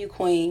love you,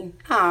 Queen.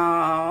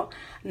 Aww,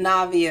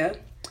 Navia.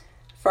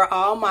 For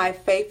all my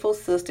faithful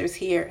sisters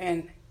here,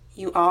 and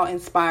you all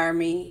inspire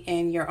me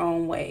in your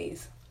own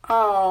ways.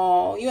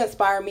 Oh, you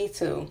inspire me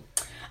too.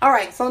 All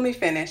right, so let me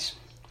finish.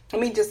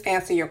 Let me just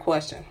answer your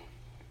question.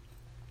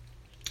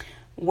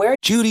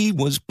 Judy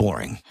was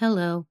boring.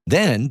 Hello.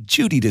 Then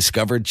Judy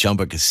discovered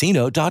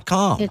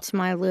ChumbaCasino.com. It's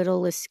my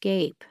little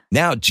escape.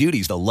 Now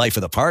Judy's the life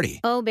of the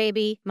party. Oh,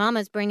 baby,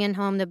 mama's bringing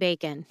home the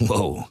bacon.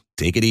 Whoa,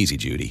 take it easy,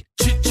 Judy.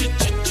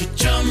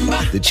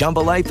 The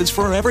Chumba life is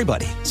for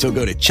everybody. So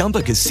go to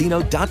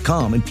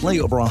ChumbaCasino.com and play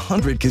over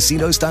 100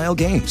 casino-style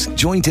games.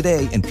 Join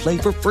today and play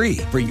for free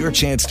for your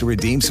chance to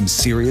redeem some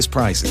serious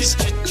prizes.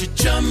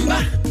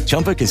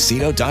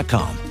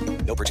 ChumbaCasino.com.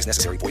 No purchase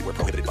necessary. Void where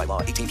prohibited by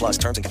law. 18+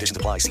 terms and conditions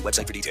apply. See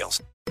website for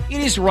details.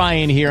 It is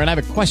Ryan here, and I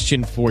have a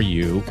question for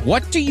you.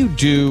 What do you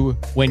do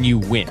when you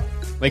win?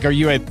 Like, are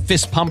you a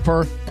fist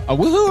pumper, a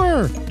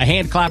woohooer, a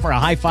hand clapper, a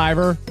high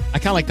fiver? I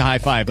kind of like the high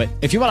five, but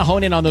if you want to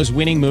hone in on those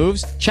winning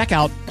moves, check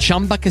out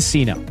Chumba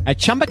Casino. At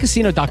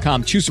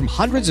ChumbaCasino.com, choose from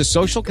hundreds of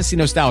social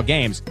casino-style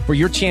games for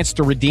your chance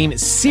to redeem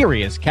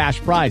serious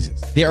cash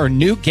prizes. There are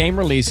new game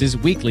releases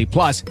weekly,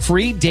 plus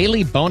free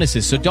daily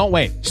bonuses. So don't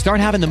wait. Start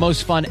having the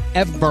most fun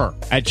ever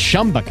at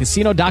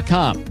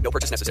ChumbaCasino.com. No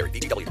purchase necessary.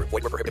 VGW. Void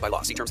where prohibited by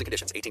law. See terms and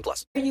conditions.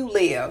 18+. Where you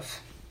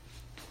live,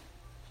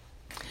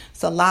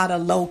 it's a lot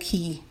of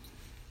low-key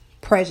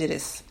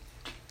prejudice.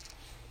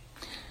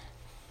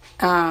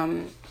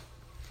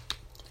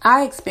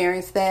 I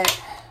experienced that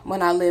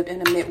when I lived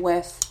in the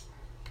Midwest,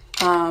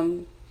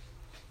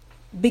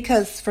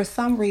 because for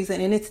some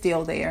reason, and it's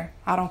still there.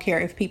 I don't care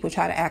if people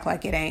try to act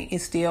like it ain't.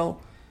 It's still,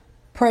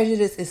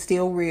 prejudice is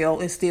still real.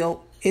 It's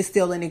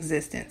still in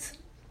existence,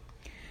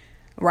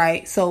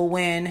 right? So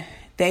when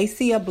they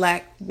see a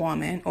black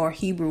woman or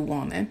Hebrew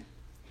woman,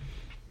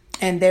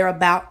 and they're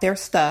about their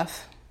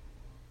stuff,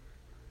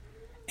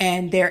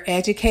 and they're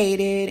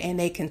educated, and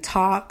they can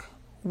talk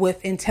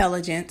with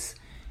intelligence,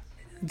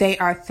 they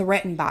are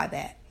threatened by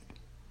that.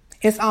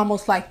 It's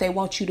almost like they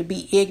want you to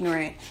be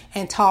ignorant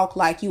and talk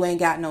like you ain't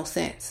got no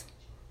sense,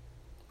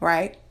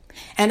 right?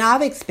 And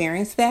I've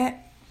experienced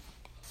that.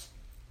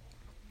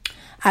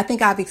 I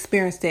think I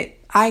experienced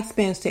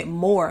it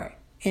more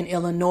in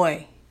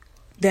Illinois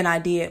than I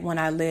did when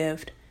I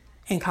lived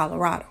in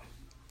Colorado.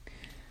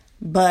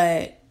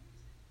 But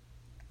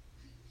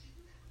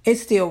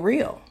it's still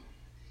real.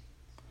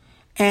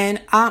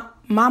 And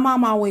my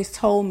mom always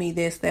told me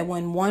this, that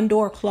when one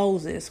door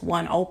closes,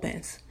 one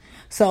opens.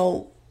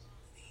 So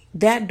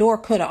that door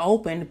could have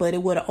opened, but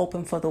it would have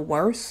opened for the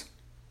worse.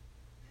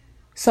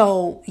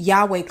 So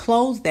Yahweh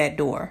closed that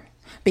door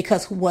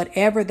because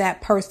whatever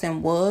that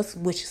person was,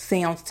 which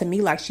sounds to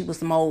me like she was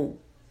some old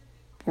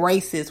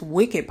racist,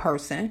 wicked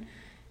person,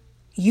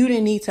 you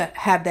didn't need to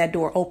have that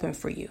door open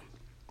for you.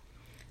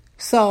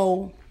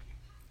 So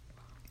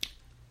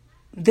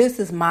this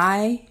is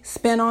my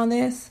spin on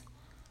this.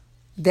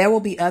 There will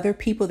be other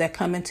people that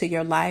come into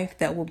your life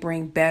that will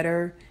bring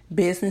better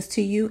business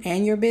to you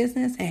and your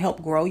business and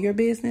help grow your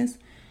business.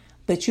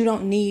 But you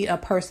don't need a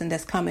person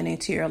that's coming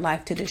into your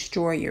life to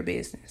destroy your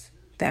business.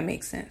 That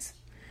makes sense.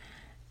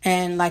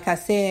 And like I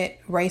said,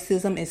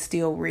 racism is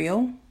still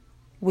real.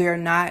 We're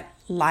not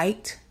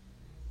liked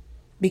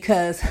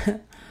because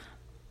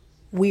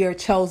we are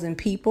chosen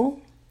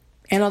people.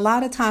 And a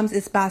lot of times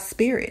it's by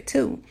spirit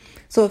too.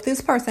 So if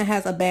this person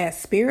has a bad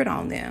spirit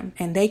on them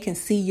and they can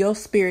see your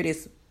spirit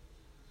is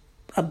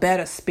a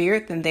better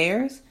spirit than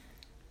theirs,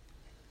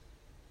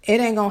 it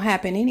ain't gonna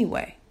happen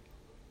anyway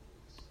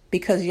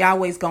because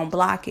Yahweh's gonna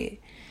block it.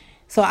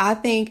 So I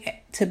think,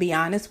 to be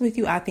honest with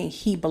you, I think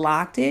he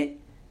blocked it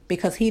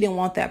because he didn't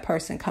want that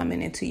person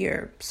coming into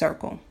your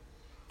circle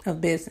of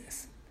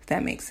business, if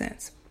that makes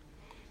sense,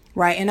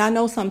 right? And I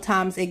know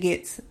sometimes it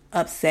gets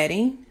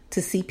upsetting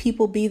to see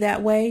people be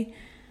that way,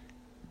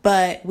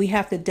 but we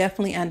have to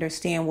definitely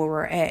understand where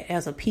we're at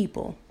as a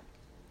people.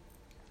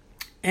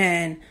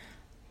 And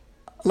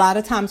a lot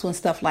of times when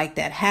stuff like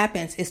that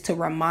happens, is to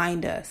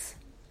remind us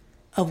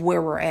of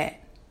where we're at.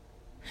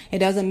 It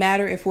doesn't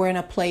matter if we're in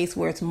a place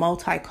where it's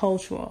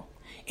multicultural.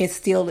 It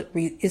still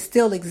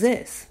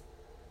exists,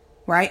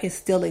 right? It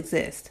still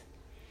exists.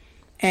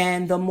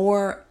 And the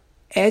more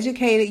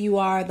educated you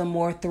are, the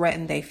more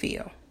threatened they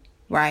feel,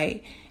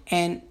 right?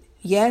 And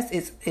yes,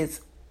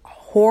 it's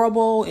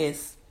horrible.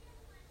 It's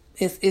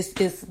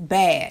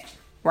bad,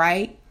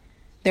 right?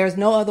 There's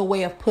no other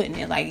way of putting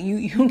it. Like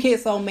you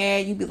get so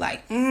mad, you be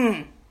like,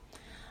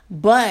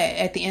 But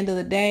at the end of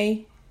the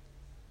day,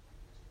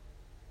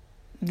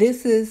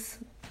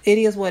 it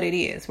is what it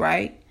is,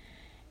 right?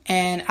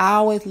 And I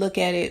always look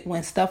at it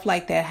when stuff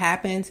like that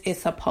happens,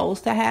 it's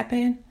supposed to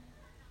happen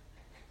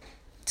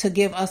to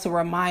give us a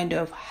reminder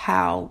of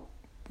how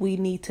we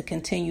need to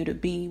continue to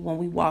be when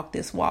we walk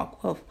this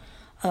walk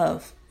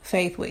of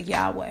faith with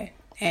Yahweh.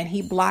 And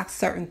he blocks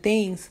certain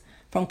things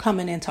from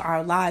coming into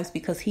our lives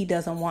because he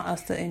doesn't want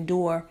us to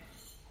endure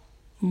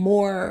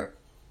more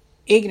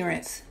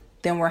ignorance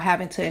than we're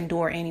having to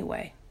endure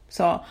anyway.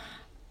 So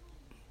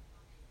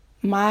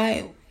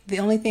the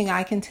only thing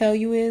I can tell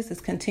you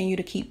is continue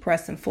to keep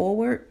pressing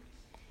forward,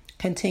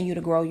 continue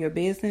to grow your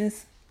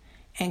business,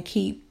 and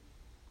keep,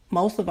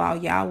 most of all,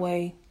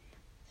 Yahweh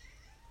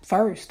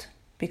first,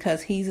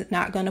 because he's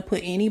not going to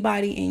put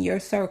anybody in your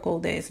circle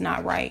that is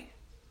not right.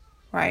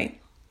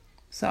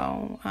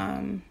 So,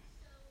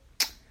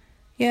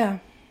 yeah,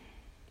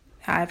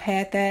 I've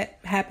had that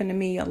happen to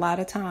me a lot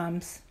of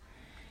times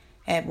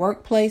at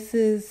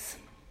workplaces,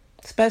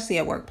 especially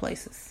at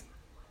workplaces.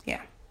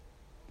 Yeah.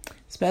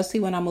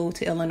 Especially when I moved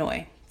to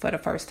Illinois for the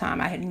first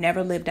time. I had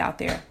never lived out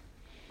there.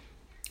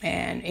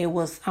 And I'm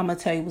going to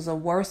tell you, it was the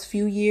worst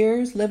few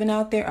years living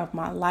out there of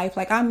my life.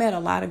 Like, I met a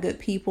lot of good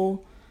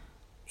people,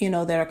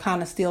 that are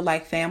kind of still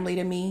like family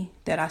to me,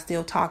 that I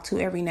still talk to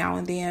every now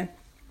and then.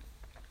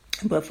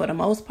 But for the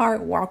most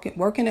part,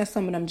 working at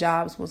some of them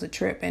jobs was a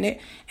trip.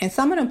 And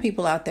some of them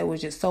people out there were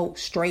just so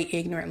straight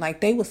ignorant. Like,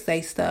 they would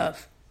say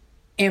stuff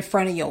in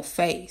front of your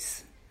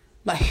face.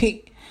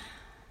 Like,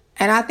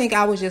 and I think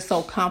I was just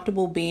so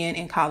comfortable being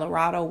in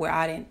Colorado where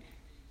I didn't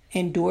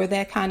endure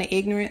that kind of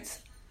ignorance.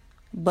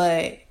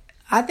 But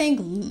I think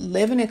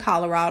living in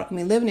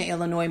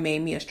Illinois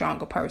made me a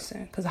stronger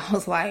person, because I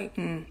was like,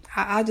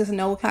 I just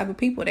know what type of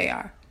people they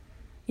are,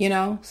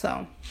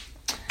 so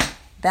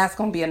that's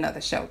going to be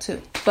another show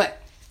too. But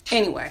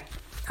anyway,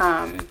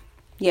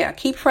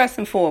 keep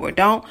pressing forward.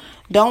 Don't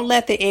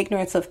let the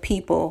ignorance of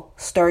people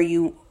stir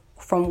you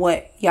from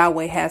what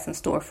Yahweh has in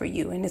store for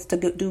you. And it's to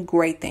do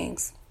great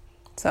things.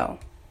 So,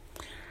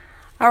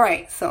 all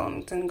right. So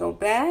I'm going to go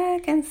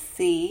back and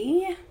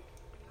see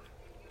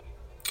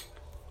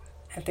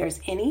if there's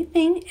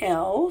anything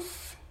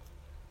else.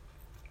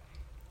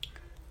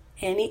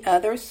 Any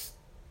others?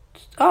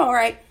 Oh, all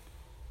right.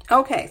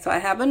 Okay, so I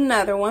have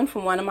another one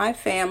from one of my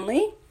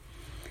family.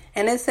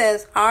 And it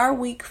says, our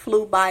week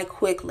flew by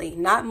quickly.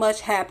 Not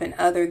much happened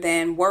other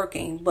than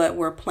working, but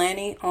we're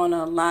planning on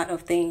a lot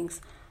of things.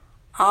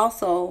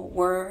 Also,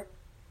 we're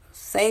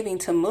saving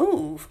to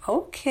move.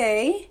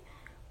 Okay.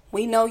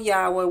 We know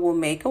Yahweh will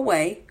make a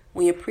way.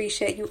 We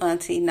appreciate you,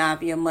 Auntie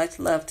Navia. Much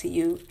love to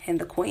you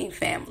and the Queen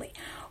family.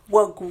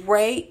 Well,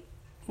 great.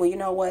 Well, you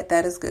know what?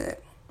 That is good.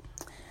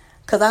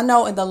 Because I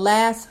know in the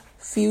last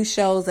few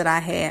shows that I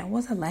had,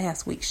 was it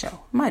last week's show?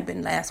 It might have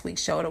been last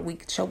week's show or the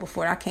week show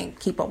before. I can't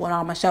keep up with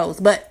all my shows.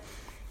 But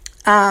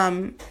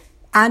I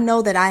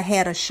know that I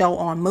had a show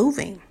on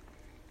moving.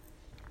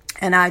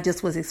 And I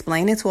just was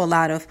explaining to a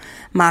lot of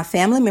my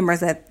family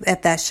members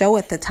at that show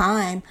at the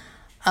time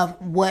of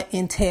what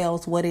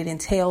it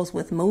entails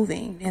with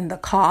moving and the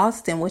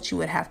cost and what you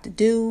would have to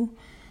do.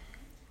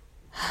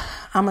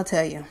 I'm going to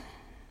tell you,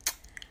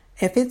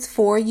 if it's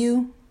for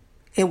you,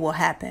 it will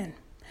happen.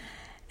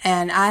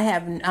 And I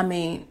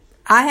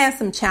had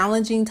some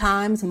challenging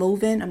times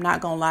moving. I'm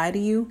not going to lie to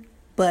you,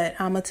 but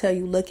I'm going to tell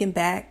you, looking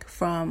back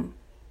from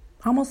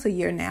almost a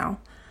year now,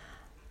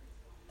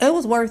 it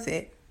was worth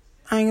it.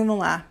 I ain't going to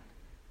lie.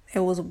 It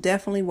was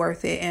definitely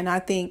worth it. And I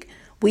think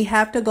we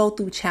have to go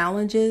through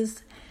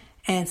challenges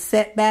and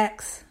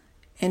setbacks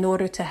in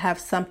order to have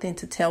something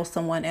to tell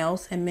someone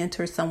else and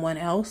mentor someone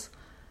else,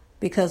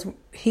 because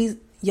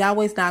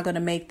Yahweh's not going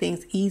to make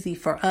things easy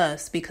for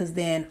us, because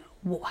then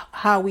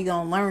how are we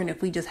going to learn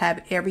if we just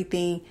have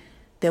everything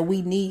that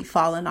we need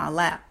fall in our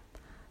lap?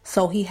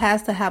 So he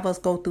has to have us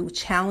go through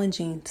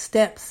challenging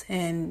steps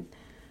and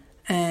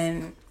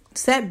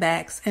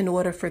setbacks in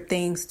order for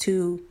things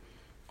to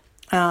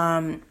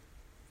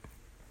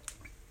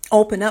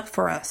open up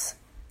for us,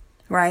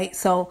 right?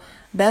 So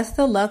best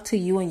of luck to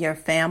you and your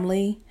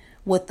family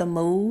with the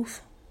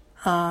move.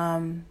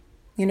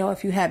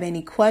 If you have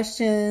any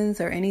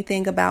questions or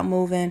anything about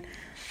moving,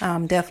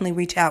 definitely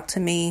reach out to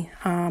me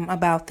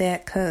about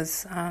that,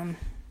 because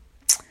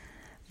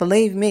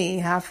believe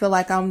me, I feel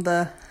like I'm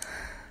a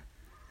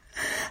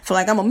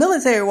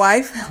military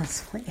wife.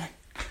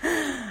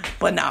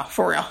 But no,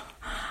 for real.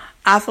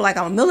 I feel like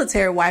I'm a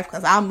military wife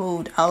because I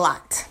moved a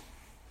lot,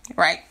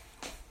 right?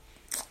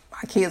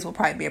 My kids will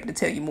probably be able to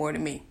tell you more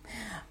than me.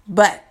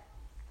 But,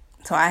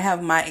 so I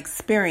have my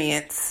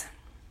experience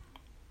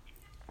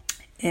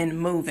in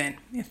moving,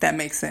 if that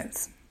makes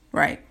sense,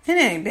 right? And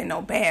it ain't been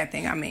no bad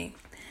thing. I mean,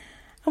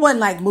 I wasn't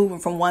like moving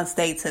from one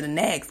state to the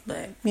next,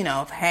 but, you know,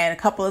 I've had a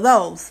couple of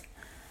those.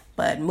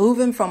 But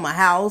moving from a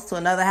house to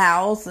another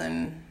house,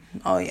 and,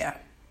 oh yeah,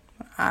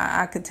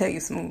 I could tell you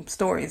some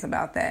stories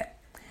about that.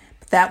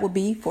 But that would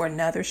be for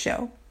another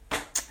show.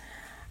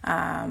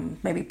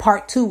 Maybe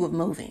part 2 of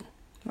moving,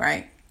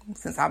 right?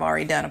 Since I've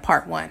already done a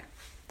part 1.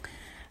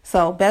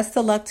 So best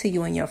of luck to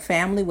you and your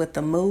family with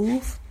the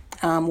move.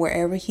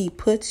 Wherever he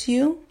puts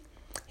you,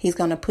 he's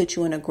going to put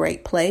you in a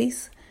great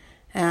place.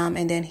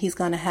 And then he's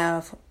going to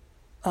have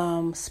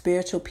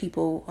spiritual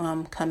people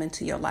come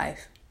into your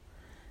life.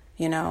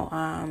 You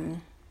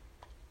know,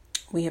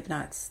 we have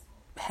not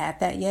had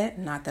that yet.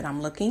 Not that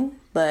I'm looking,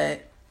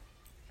 but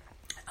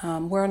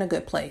we're in a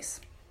good place.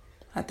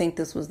 I think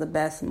this was the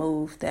best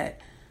move that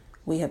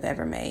we have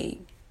ever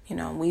made. You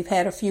know, we've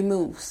had a few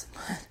moves.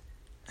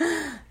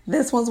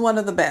 This one's one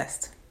of the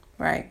best,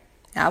 right?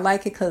 I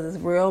like it because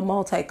it's real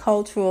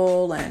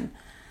multicultural, and,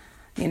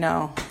 you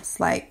know, it's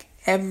like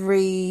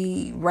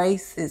every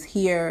race is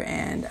here,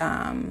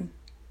 and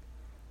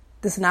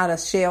this is not a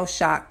shell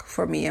shock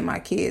for me and my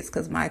kids,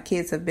 because my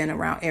kids have been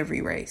around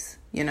every race,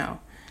 you know,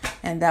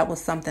 and that was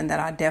something that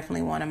I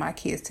definitely wanted my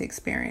kids to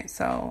experience.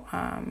 So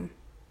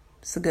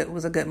it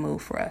was a good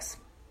move for us.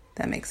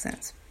 That makes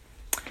sense.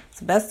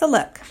 So best of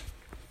luck.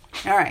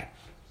 All right.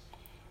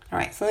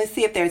 So let's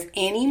see if there's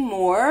anything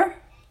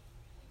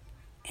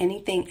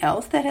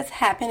else that has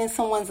happened in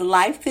someone's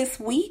life this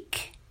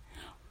week.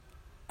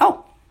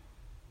 Oh.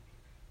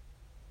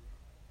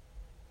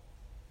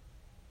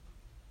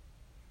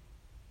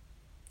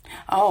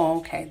 Oh,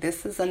 okay.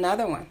 This is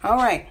another one. All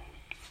right.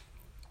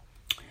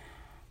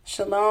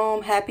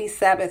 Shalom. Happy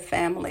Sabbath,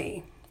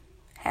 family.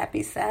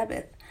 Happy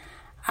Sabbath.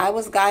 I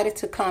was guided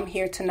to come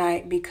here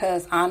tonight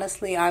because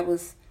honestly, I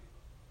was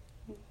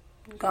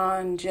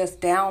gone just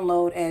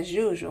download as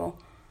usual.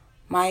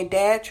 My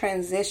dad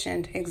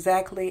transitioned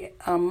exactly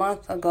a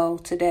month ago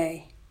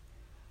today,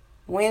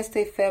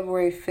 Wednesday,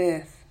 February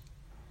 5th.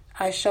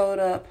 I showed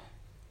up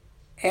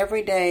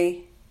every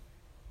day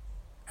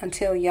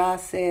until Yah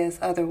says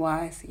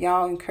otherwise.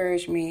 Y'all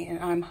encourage me, and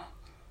I'm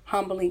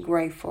humbly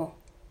grateful.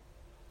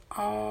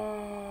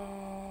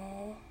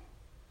 Oh.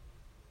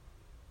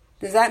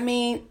 Does that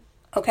mean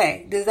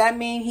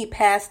he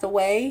passed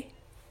away?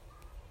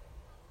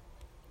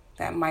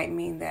 That might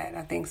mean that.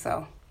 I think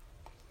so.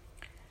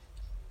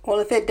 Well,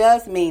 if it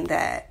does mean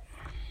that,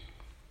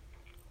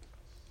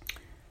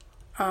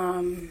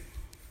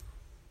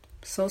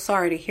 so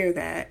sorry to hear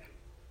that.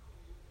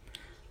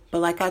 But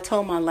like I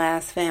told my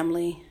last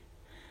family,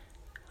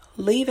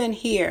 leaving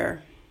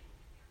here,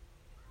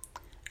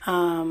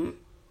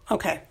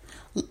 okay,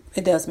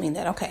 it does mean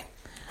that. Okay.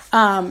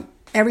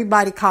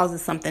 Everybody calls it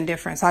something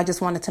different, so I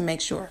just wanted to make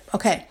sure.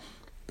 Okay.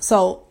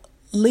 So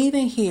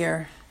leaving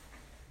here,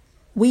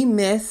 we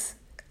miss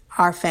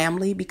our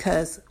family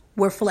because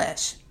we're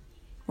flesh,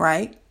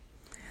 right?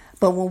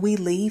 But when we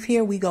leave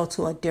here, we go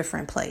to a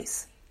different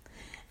place,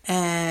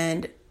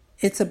 and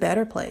it's a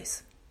better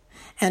place.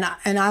 And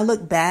I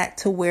look back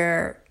to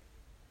where,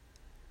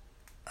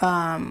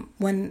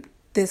 when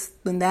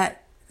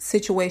that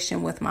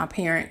situation with my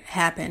parent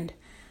happened,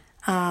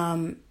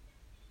 oh,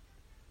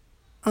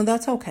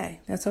 that's okay.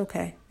 That's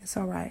okay. It's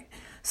all right.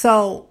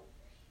 So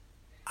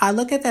I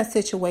look at that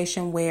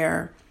situation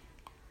where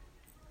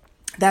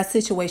that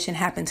situation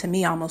happened to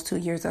me almost 2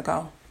 years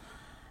ago.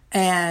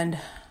 And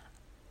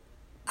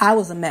I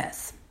was a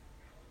mess.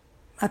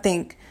 I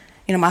think,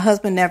 my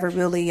husband never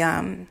really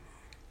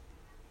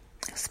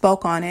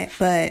spoke on it,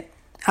 but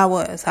I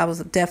was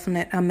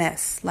a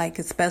mess, like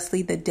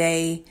especially the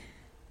day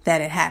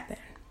that it happened.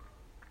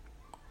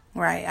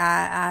 Right?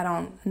 I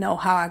don't know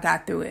how I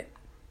got through it.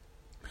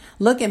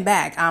 Looking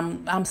back,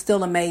 I'm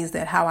still amazed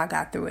at how I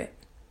got through it.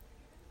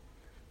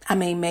 I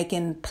mean,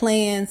 making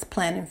plans,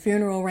 planning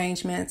funeral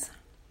arrangements,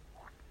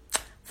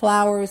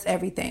 flowers,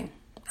 everything.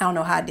 I don't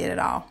know how I did it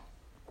all,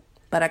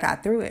 but I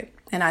got through it.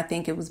 And I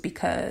think it was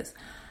because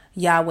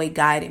Yahweh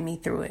guided me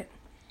through it.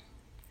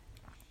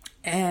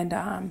 And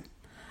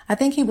I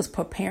think he was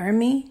preparing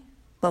me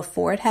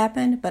before it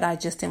happened, but I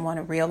just didn't want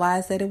to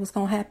realize that it was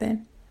going to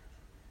happen.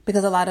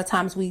 Because a lot of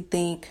times we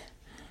think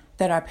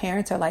that our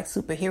parents are like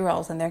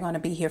superheroes and they're going to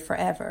be here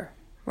forever,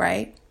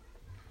 right?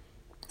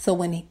 So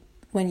when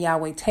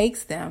Yahweh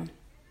takes them,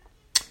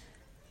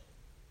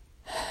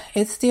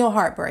 it's still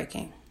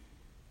heartbreaking.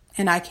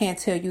 And I can't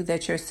tell you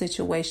that your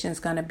situation is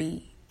going to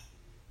be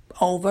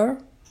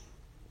over,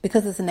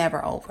 because it's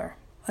never over.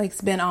 Like,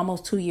 it's been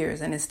almost 2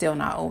 years and it's still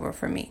not over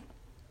for me,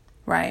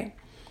 right?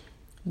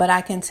 But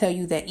I can tell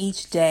you that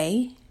each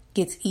day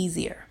gets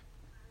easier,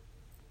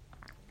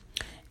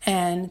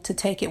 and to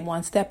take it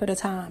one step at a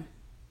time,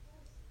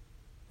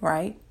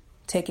 right?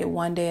 Take it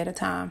one day at a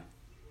time,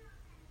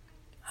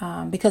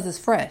 because it's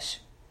fresh.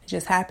 It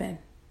just happened.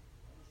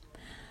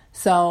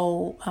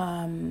 So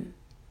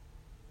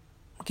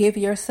give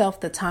yourself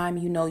the time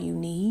you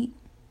need.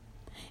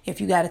 If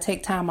you got to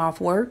take time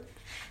off work,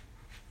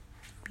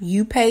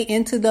 you pay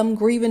into them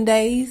grieving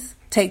days,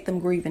 take them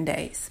grieving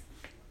days.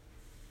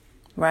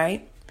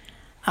 right?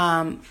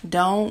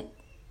 Don't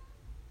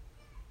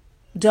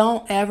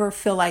ever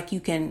feel like you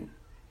can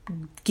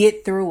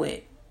get through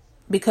it,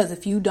 because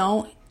if you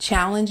don't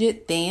challenge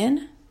it,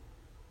 then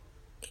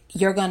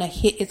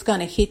it's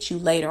gonna hit you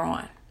later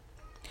on.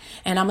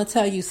 And I'm gonna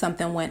tell you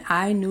something. When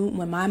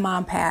my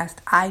mom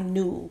passed, I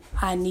knew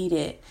I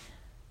needed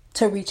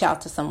to reach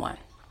out to someone,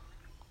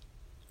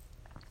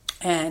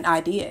 and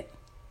I did,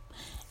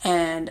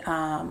 and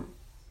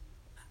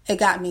it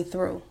got me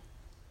through.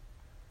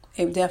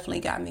 It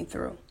definitely got me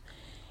through,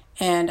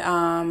 and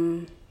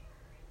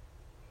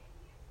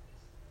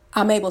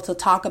I'm able to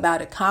talk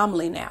about it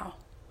calmly now,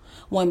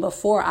 when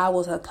before I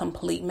was a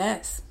complete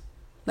mess.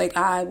 Like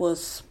I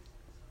was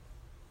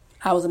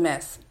a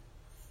mess.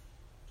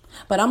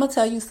 But I'm gonna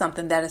tell you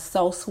something that is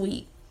so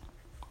sweet.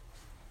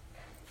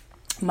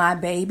 My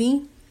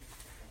baby,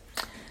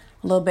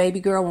 little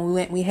baby girl,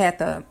 when we had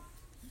the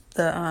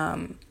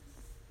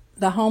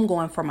home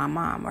going for my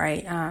mom,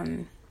 right?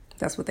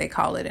 That's what they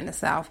call it in the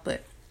South,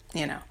 but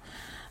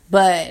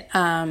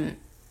my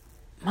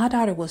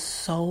daughter was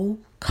so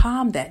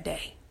calm that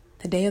day.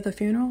 The day of the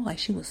funeral, like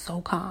she was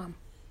so calm.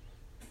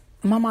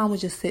 My mom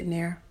was just sitting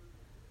there,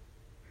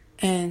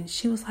 and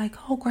she was like,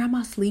 "Oh,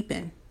 Grandma's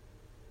sleeping."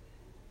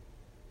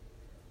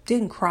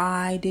 Didn't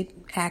cry,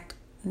 didn't act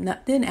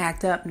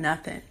up,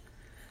 nothing.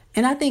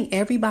 And I think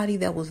everybody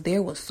that was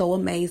there was so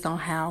amazed on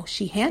how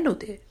she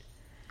handled it.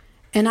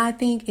 And I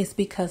think it's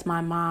because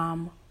my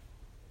mom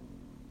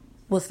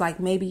was like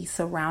maybe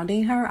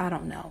surrounding her. I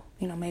don't know.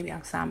 Maybe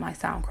I might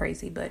sound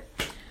crazy, but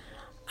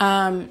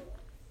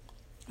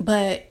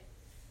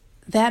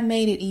that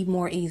made it even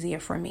more easier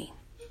for me,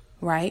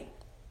 right?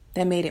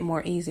 That made it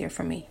more easier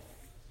for me.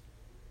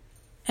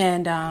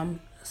 And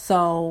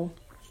so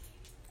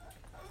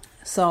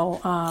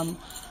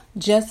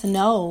just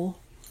know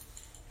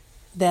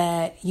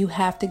that you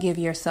have to give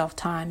yourself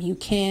time. You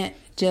can't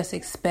just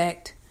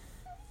expect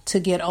to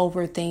get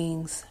over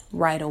things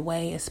right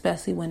away,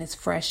 especially when it's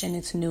fresh and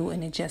it's new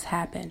and it just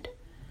happened.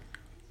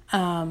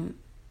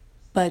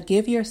 But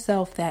give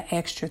yourself that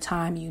extra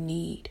time you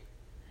need.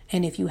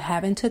 And if you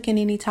haven't taken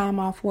any time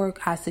off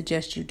work, I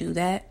suggest you do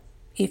that.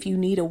 If you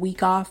need a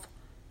week off,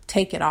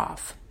 take it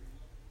off.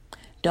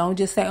 Don't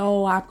just say,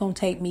 "Oh, I'm going to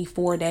take me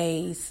 4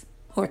 days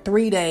or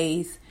 3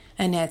 days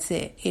and that's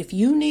it." If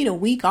you need a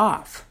week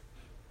off,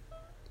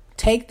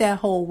 take that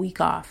whole week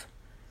off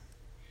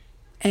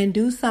and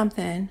do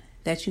something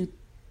that you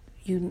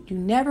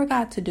never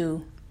got to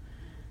do,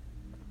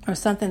 or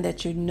something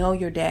that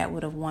your dad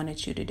would have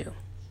wanted you to do.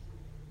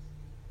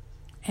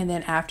 And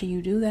then after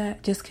you do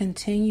that, just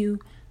continue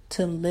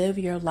to live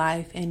your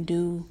life and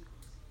do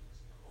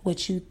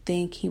what you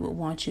think he would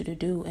want you to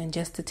do, and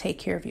just to take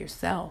care of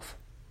yourself.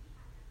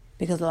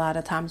 Because a lot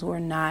of times we're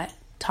not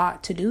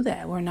taught to do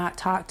that. We're not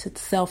taught to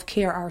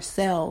self-care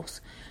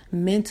ourselves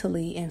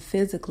mentally and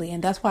physically.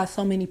 And that's why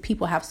so many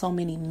people have so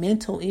many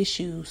mental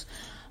issues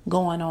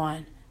going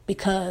on,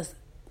 because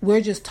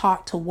we're just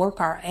taught to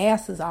work our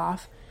asses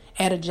off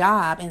at a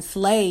job and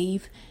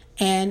slave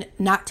and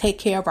not take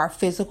care of our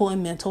physical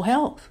and mental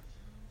health.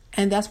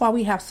 And that's why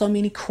we have so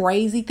many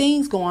crazy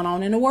things going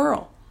on in the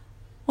world.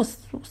 Well,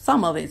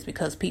 some of it is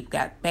because people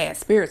got bad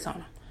spirits on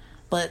them,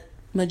 but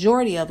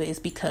majority of it is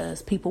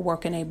because people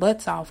working their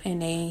butts off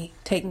and they ain't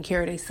taking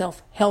care of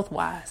themselves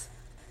health-wise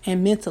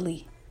and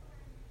mentally.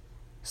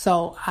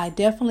 So I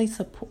definitely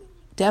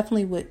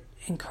would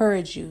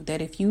encourage you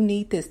that if you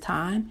need this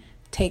time,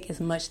 take as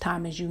much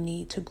time as you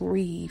need to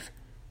grieve,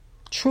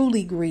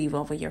 truly grieve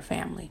over your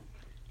family.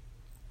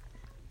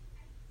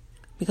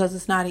 Because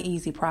it's not an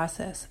easy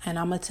process. And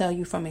I'm going to tell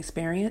you from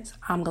experience,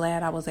 I'm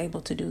glad I was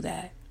able to do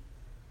that.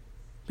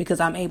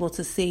 Because I'm able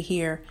to sit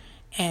here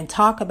and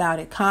talk about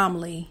it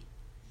calmly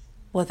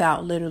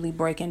without literally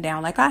breaking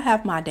down. Like, I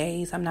have my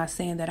days. I'm not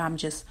saying that I'm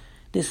just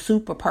this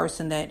super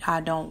person that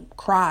I don't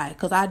cry,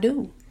 because I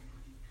do.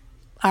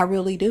 I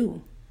really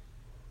do.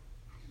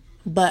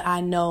 But I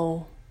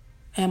know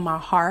in my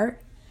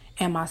heart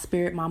and my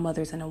spirit, my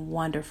mother's in a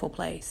wonderful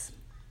place.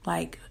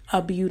 Like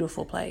a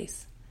beautiful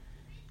place.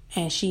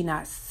 And she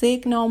not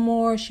sick no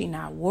more. She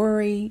not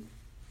worried.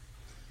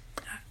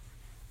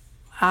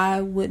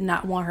 I would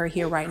not want her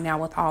here right now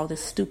with all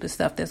this stupid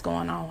stuff that's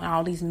going on,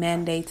 all these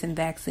mandates and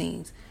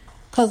vaccines.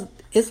 Because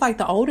it's like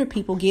the older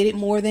people get it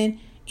more than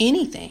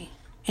anything.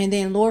 And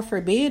then Lord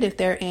forbid if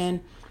they're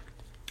in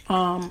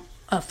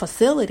a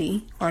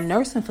facility or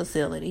nursing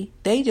facility,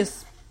 they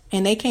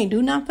can't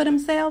do nothing for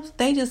themselves.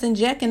 They just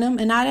injecting them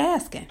and not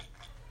asking.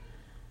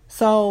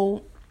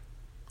 So,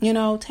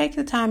 take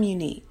the time you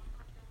need.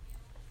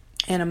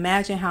 And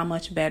imagine how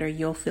much better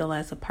you'll feel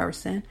as a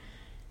person,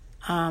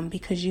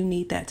 because you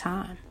need that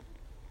time.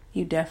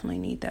 You definitely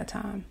need that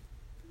time.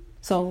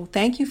 So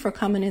thank you for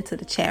coming into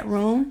the chat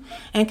room,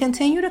 and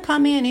continue to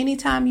come in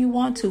anytime you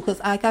want to. Because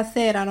like I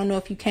said, I don't know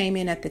if you came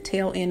in at the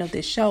tail end of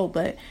this show,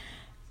 but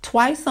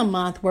twice a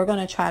month, we're going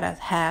to try to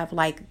have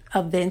like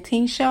a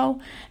venting show.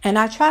 And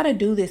I try to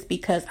do this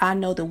because I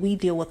know that we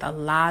deal with a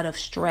lot of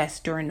stress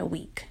during the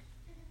week,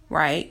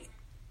 right?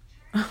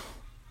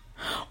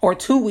 Or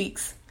 2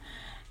 weeks.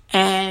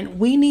 And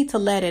we need to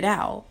let it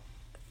out.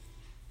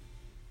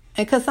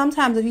 And because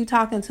sometimes if you're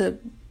talking to,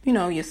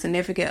 your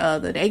significant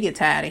other, they get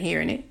tired of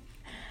hearing it.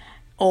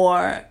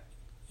 Or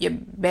your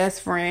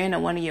best friend or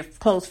one of your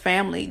close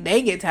family,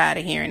 they get tired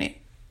of hearing it.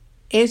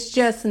 It's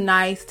just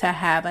nice to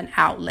have an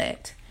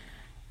outlet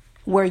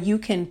where you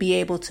can be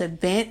able to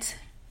vent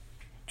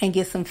and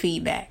get some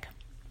feedback,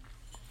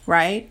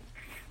 right?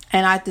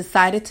 And I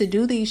decided to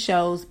do these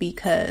shows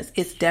because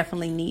it's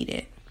definitely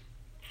needed.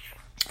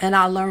 And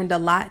I learned a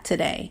lot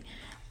today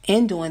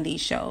in doing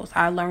these shows.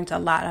 I learned a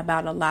lot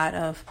about a lot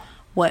of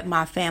what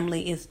my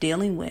family is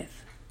dealing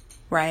with,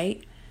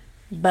 right?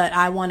 But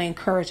I want to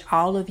encourage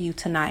all of you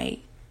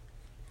tonight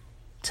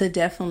to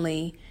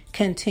definitely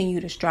continue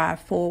to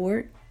strive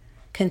forward,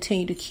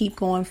 continue to keep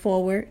going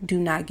forward. Do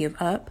not give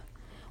up.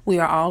 We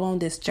are all on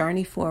this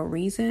journey for a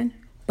reason,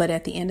 but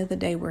at the end of the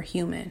day, we're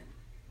human,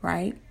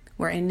 right?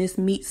 We're in this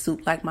meat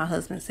suit, like my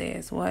husband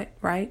says,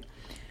 right?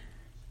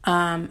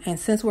 And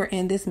since we're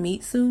in this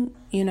meat suit,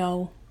 we're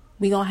going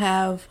to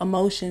have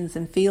emotions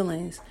and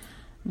feelings,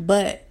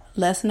 but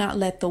let's not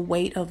let the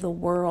weight of the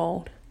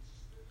world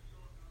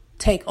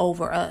take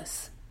over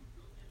us.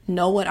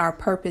 Know what our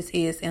purpose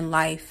is in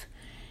life.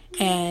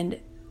 And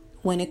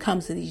when it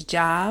comes to these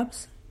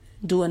jobs,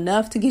 do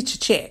enough to get your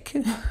check.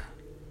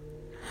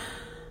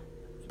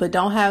 But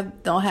don't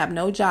have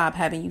no job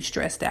having you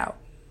stressed out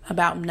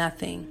about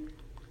nothing.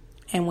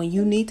 And when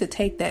you need to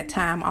take that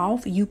time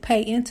off, you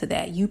pay into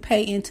that. You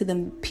pay into the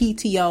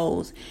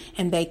PTOs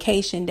and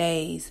vacation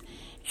days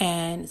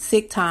and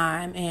sick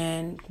time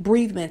and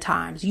bereavement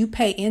times. You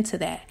pay into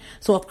that.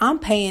 So if I'm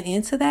paying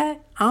into that,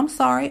 I'm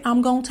sorry,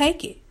 I'm going to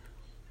take it.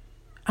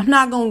 I'm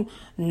not going to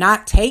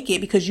not take it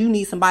because you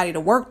need somebody to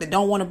work that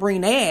don't want to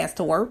bring their ass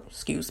to work.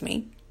 Excuse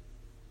me.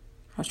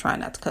 I was trying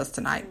not to cuss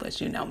tonight, but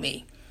you know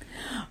me.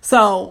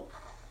 So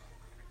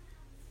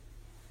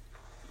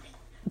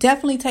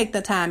definitely take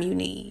the time you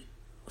need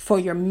for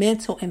your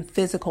mental and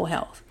physical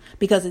health.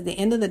 Because at the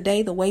end of the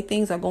day, the way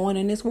things are going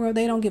in this world,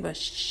 they don't give a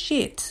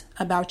shit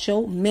about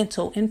your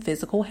mental and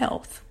physical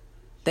health.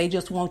 They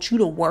just want you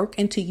to work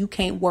until you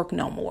can't work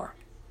no more.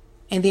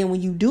 And then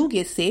when you do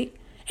get sick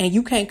and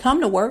you can't come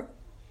to work,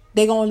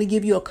 they're going to only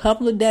give you a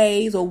couple of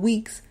days or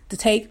weeks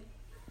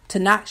to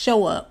not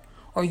show up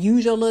or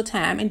use your little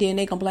time. And then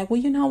they're going to be like, well,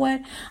 you know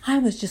what? I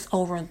was just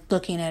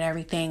overlooking at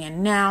everything.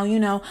 And now,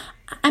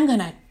 I'm going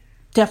to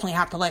definitely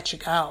have to let you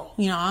go.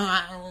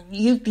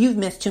 You've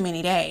missed too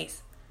many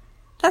days.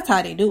 That's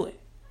how they do it,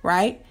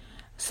 right?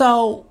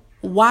 So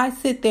why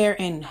sit there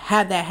and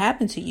have that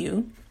happen to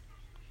you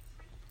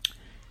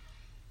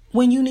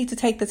when you need to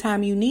take the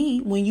time you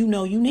need when you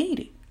know you need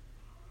it,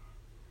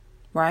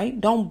 right?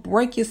 Don't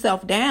break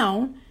yourself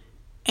down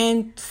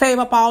and save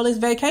up all this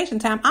vacation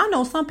time. I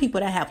know some people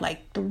that have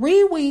like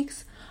 3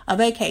 weeks of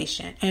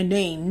vacation and they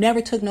ain't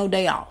never took no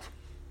day off.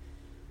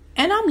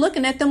 And I'm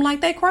looking at them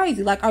like they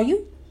crazy. Like, are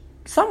you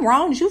something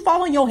wrong? Did you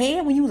fall on your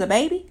head when you was a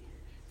baby?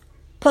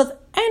 Because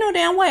ain't no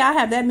damn way I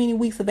have that many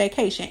weeks of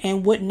vacation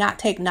and would not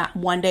take not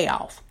one day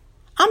off.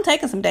 I'm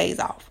taking some days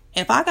off.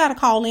 If I got to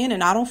call in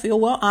and I don't feel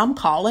well, I'm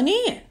calling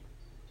in.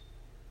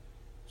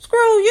 Screw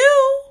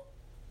you.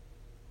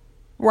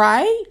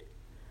 Right?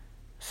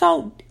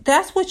 So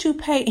that's what you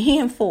pay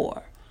in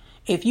for.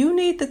 If you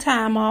need the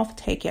time off,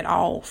 take it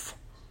off.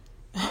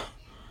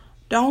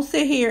 Don't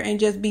sit here and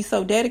just be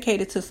so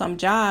dedicated to some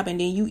job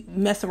and then you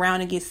mess around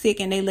and get sick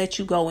and they let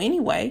you go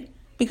anyway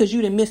because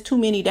you didn't miss too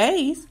many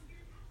days.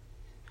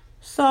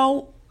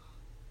 So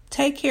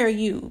take care of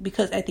you,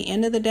 because at the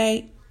end of the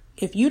day,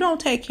 if you don't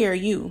take care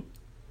of you,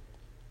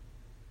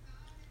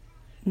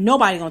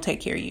 nobody gonna take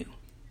care of you.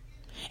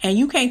 And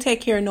you can't take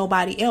care of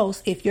nobody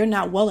else if you're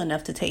not well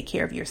enough to take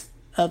care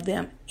of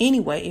them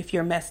anyway, if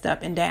you're messed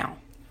up and down.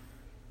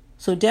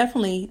 So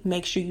definitely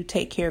make sure you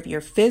take care of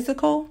your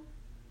physical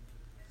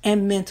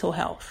and mental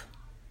health,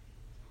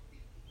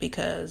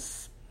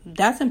 because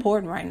that's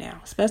important right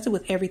now, especially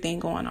with everything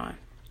going on.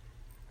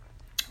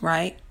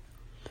 Right?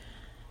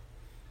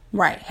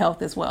 Right.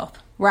 Health is wealth.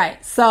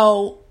 Right.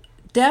 So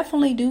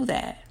definitely do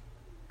that.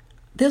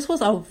 This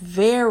was a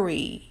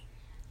very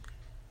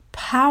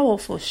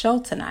powerful show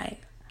tonight.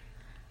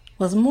 It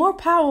was more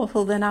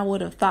powerful than I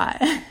would have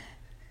thought.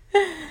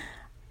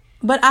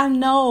 But I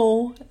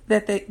know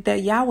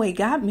that Yahweh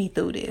got me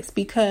through this,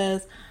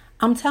 because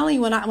I'm telling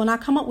you, when I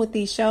come up with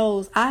these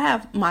shows, I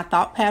have my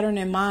thought pattern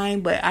in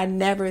mind, but I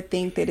never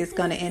think that it's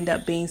going to end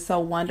up being so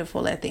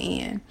wonderful at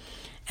the end.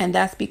 And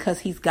that's because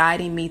he's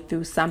guiding me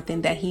through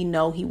something that he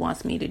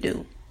wants me to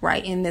do,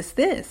 right? In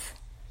this.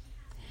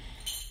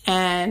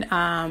 And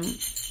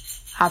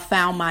I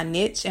found my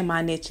niche, and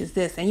my niche is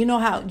this. And you know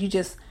how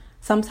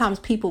sometimes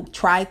people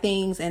try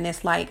things and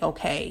it's like,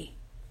 okay,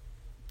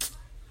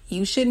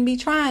 you shouldn't be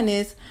trying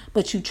this,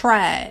 but you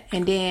tried.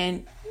 And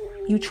then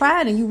you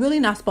tried and you're really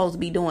not supposed to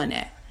be doing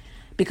that,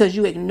 because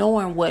you're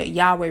ignoring what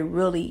Yahweh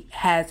really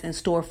has in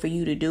store for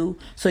you to do.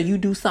 So you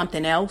do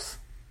something else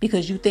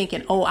because you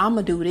thinking, oh, I'm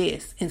going to do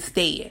this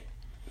instead.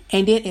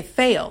 And then it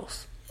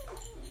fails.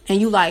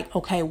 And you like,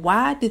 okay,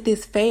 why did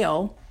this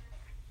fail?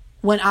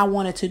 when I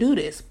wanted to do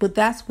this, but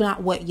that's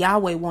not what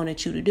Yahweh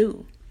wanted you to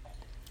do.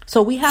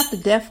 So we have to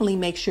definitely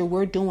make sure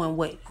we're doing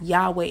what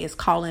Yahweh is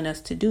calling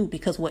us to do,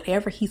 because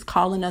whatever he's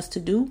calling us to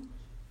do,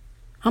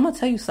 I'm going to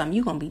tell you something,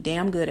 you're going to be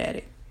damn good at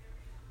it.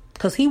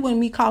 Because he wouldn't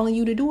be calling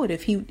you to do it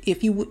if he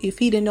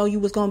didn't know you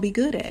was going to be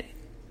good at it.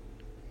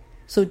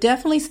 So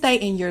definitely stay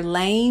in your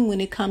lane when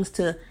it comes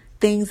to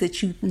things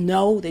that you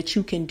know that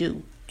you can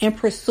do, and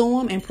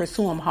pursue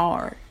them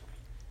hard.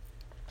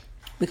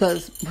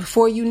 Because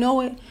before you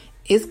know it,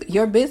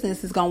 your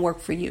business is going to work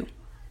for you,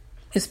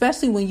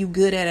 especially when you're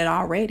good at it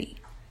already,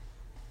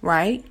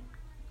 right?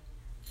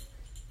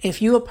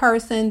 If you're a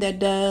person that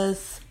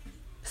does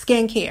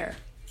skincare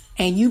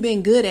and you've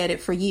been good at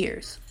it for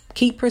years,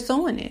 keep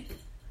pursuing it.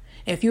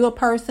 If you're a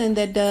person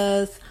that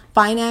does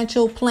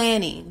financial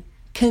planning,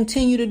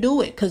 continue to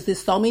do it, because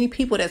there's so many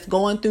people that's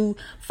going through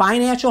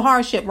financial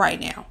hardship right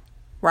now,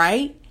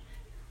 right?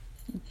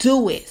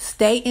 Do it.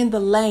 Stay in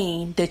the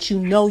lane that you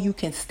know you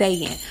can stay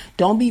in.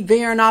 Don't be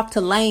veering off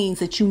to lanes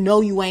that you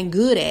know you ain't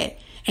good at,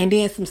 and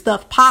then some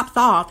stuff pops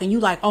off and you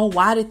like, oh,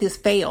 why did this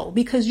fail?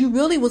 Because you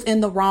really was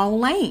in the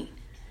wrong lane.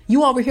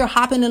 You over here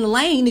hopping in a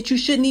lane that you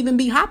shouldn't even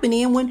be hopping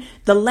in, when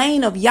the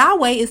lane of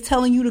Yahweh is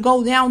telling you to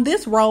go down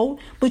this road,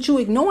 but you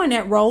ignoring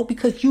that road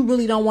because you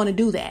really don't want to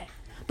do that.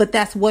 But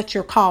that's what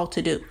you're called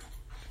to do.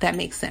 That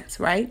makes sense,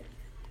 right?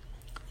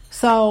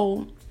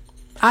 So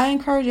I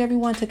encourage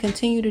everyone to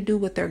continue to do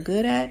what they're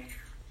good at.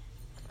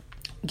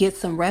 Get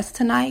some rest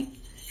tonight.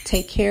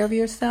 Take care of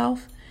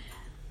yourself.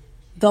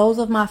 Those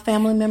of my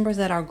family members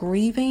that are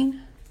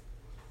grieving,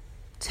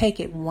 take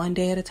it one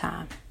day at a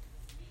time,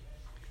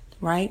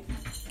 right?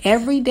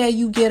 Every day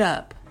you get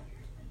up,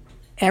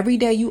 every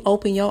day you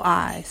open your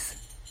eyes,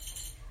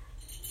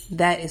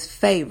 that is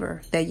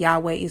favor that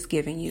Yahweh is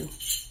giving you,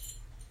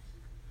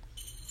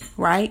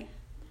 right?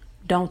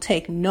 Don't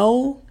take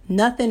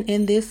nothing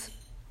in this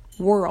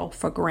world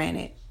for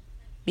granted,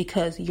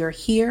 because you're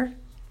here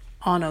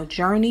on a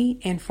journey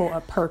and for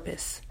a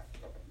purpose,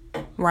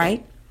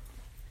 right?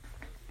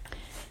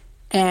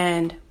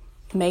 And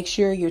make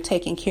sure you're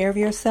taking care of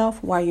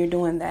yourself while you're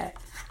doing that.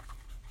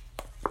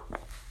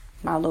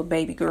 My little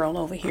baby girl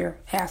over here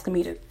asking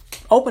me to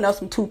open up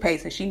some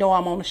toothpaste, and she know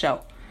I'm on the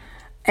show.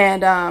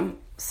 And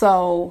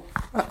so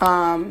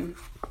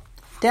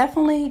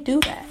definitely do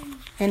that.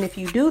 And if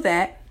you do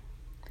that,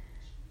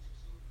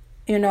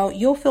 you know,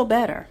 you'll feel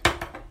better,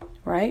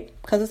 right?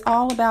 Because it's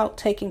all about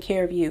taking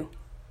care of you.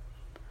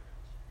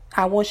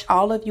 I wish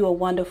all of you a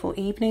wonderful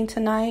evening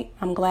tonight.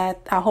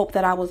 I hope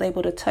that I was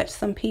able to touch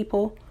some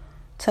people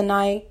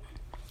tonight.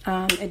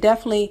 It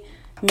definitely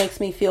makes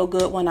me feel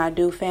good when I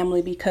do,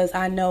 family, because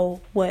I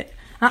know what,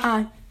 you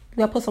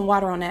gotta put some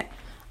water on that.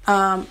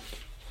 I'm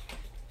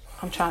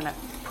trying to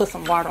put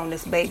some water on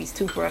this baby's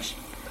toothbrush,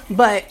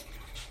 but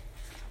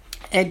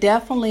it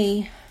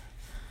definitely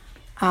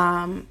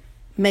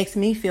makes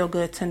me feel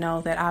good to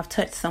know that I've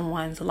touched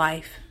someone's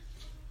life,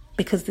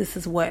 because this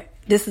is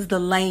the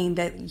lane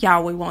that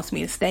Yahweh wants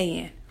me to stay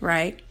in,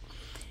 right?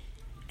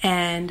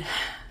 And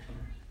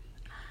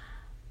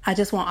I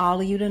just want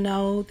all of you to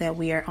know that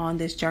we are on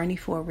this journey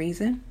for a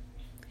reason.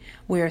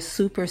 We are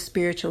super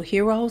spiritual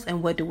heroes,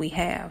 and what do we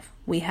have?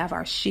 We have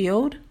our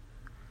shield,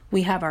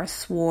 we have our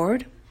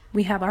sword,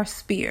 we have our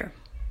spear,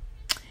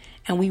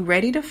 and we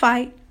ready to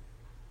fight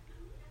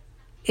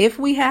if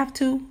we have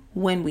to,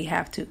 when we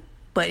have to.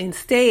 But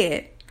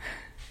instead,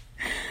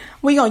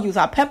 we're going to use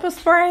our pepper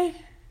spray.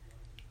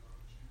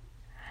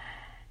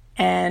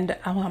 And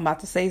I'm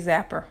about to say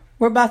zapper.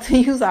 We're about to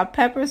use our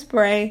pepper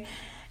spray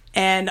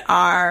and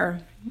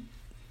our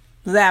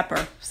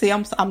zapper. See,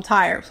 I'm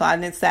tired, so I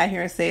didn't sit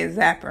here and say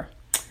zapper.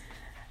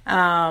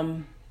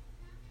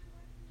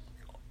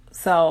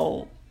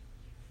 So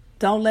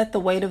don't let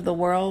the weight of the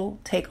world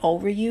take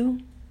over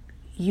you.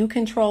 You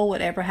control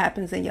whatever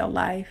happens in your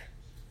life.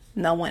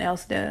 No one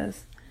else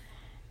does.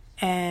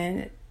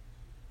 And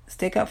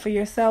stick up for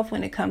yourself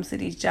when it comes to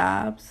these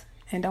jobs,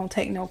 and don't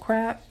take no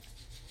crap.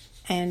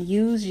 And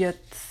use your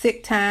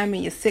sick time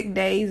and your sick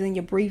days and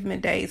your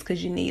bereavement days,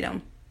 because you need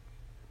them,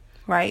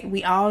 right?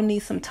 We all need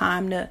some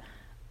time to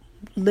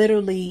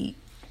literally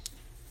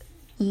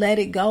let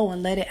it go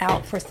and let it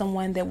out for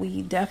someone that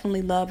we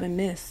definitely love and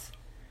miss.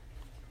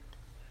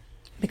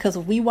 Because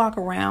if we walk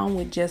around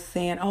with just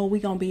saying, oh,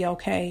 we're going to be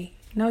okay.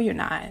 No, you're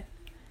not.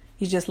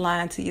 You're just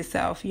lying to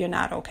yourself. You're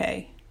not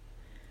okay.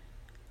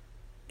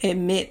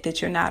 Admit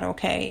that you're not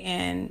okay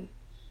and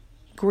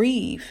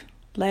grieve.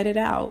 Let it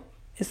out.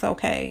 It's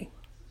okay.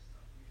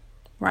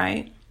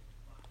 Right?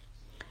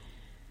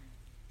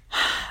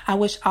 I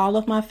wish all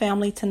of my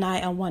family tonight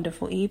a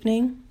wonderful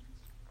evening.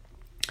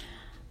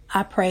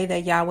 I pray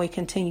that Yahweh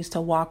continues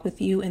to walk with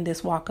you in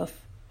this walk of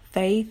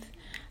faith.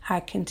 I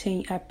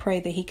pray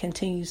that he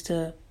continues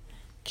to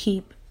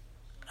keep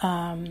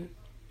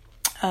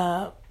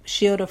a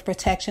shield of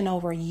protection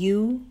over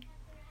you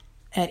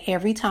at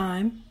every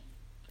time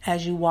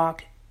as you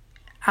walk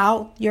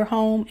out your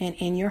home and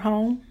in your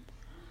home.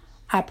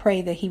 I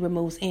pray that he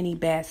removes any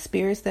bad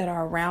spirits that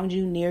are around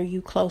you, near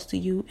you, close to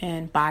you,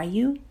 and by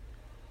you.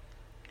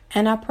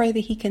 And I pray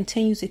that he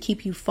continues to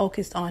keep you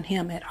focused on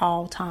him at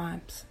all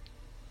times.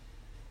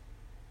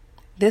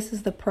 This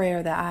is the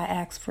prayer that I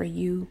ask for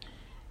you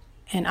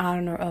in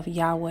honor of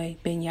Yahweh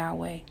ben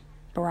Yahweh,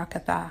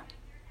 Barakatah,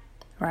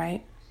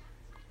 right?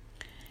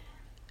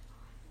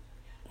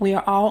 We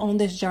are all on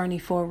this journey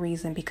for a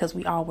reason, because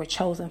we all were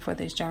chosen for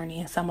this journey.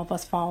 And some of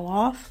us fall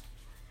off,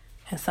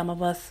 and some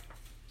of us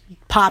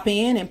pop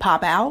in and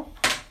pop out.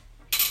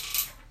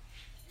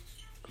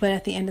 But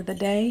at the end of the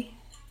day,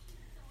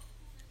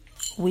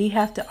 we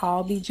have to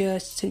all be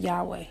judged to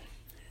Yahweh.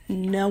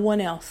 No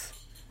one else,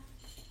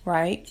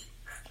 right?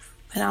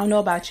 And I don't know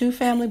about you,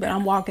 family, but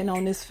I'm walking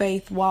on this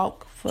faith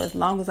walk for as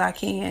long as I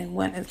can,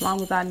 as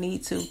long as I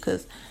need to,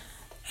 because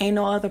ain't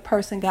no other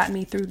person got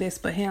me through this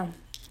but him.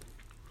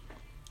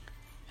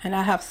 And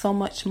I have so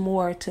much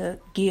more to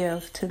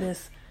give to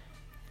this,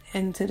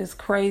 into this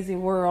crazy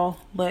world,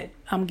 but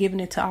I'm giving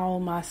it to all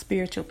my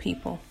spiritual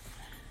people,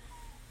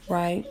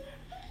 right?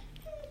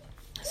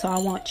 So I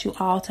want you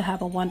all to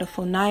have a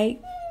wonderful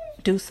night.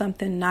 Do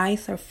something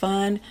nice or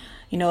fun.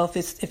 You know, if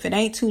it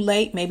ain't too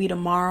late, maybe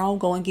tomorrow,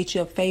 go and get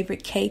you a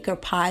favorite cake or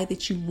pie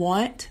that you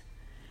want.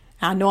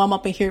 I know I'm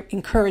up in here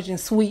encouraging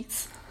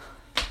sweets,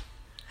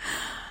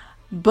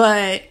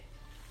 but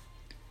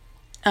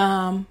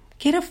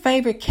get a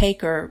favorite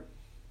cake or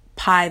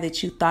pie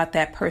that you thought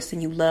that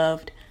person you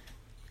loved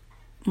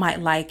might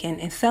like,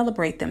 and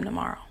celebrate them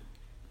tomorrow.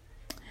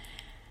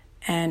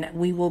 And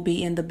we will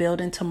be in the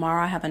building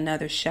tomorrow. I have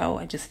another show.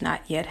 I just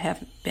not yet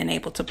have been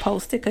able to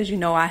post it, because you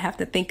know I have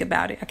to think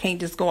about it. I can't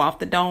just go off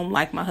the dome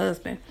like my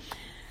husband.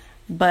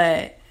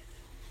 But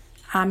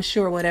I'm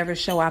sure whatever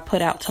show I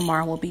put out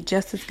tomorrow will be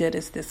just as good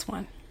as this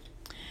one.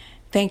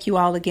 Thank you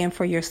all again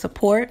for your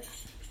support.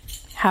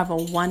 Have a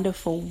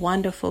wonderful,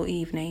 wonderful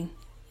evening,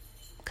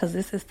 because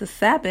this is the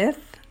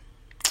Sabbath.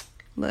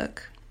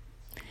 Look.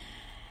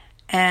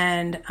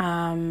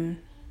 And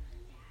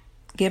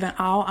giving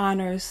all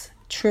honors,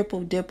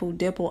 triple,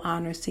 dipple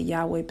honors to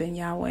Yahweh ben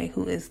Yahweh,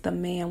 who is the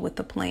man with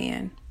the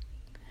plan.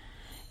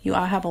 You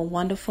all have a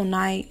wonderful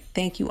night.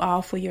 Thank you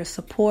all for your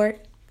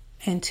support.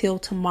 Until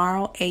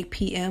tomorrow, 8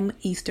 p.m.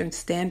 Eastern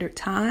Standard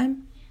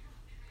Time.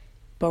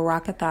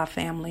 Barakatah,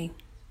 family.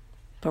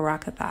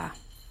 Barakatah.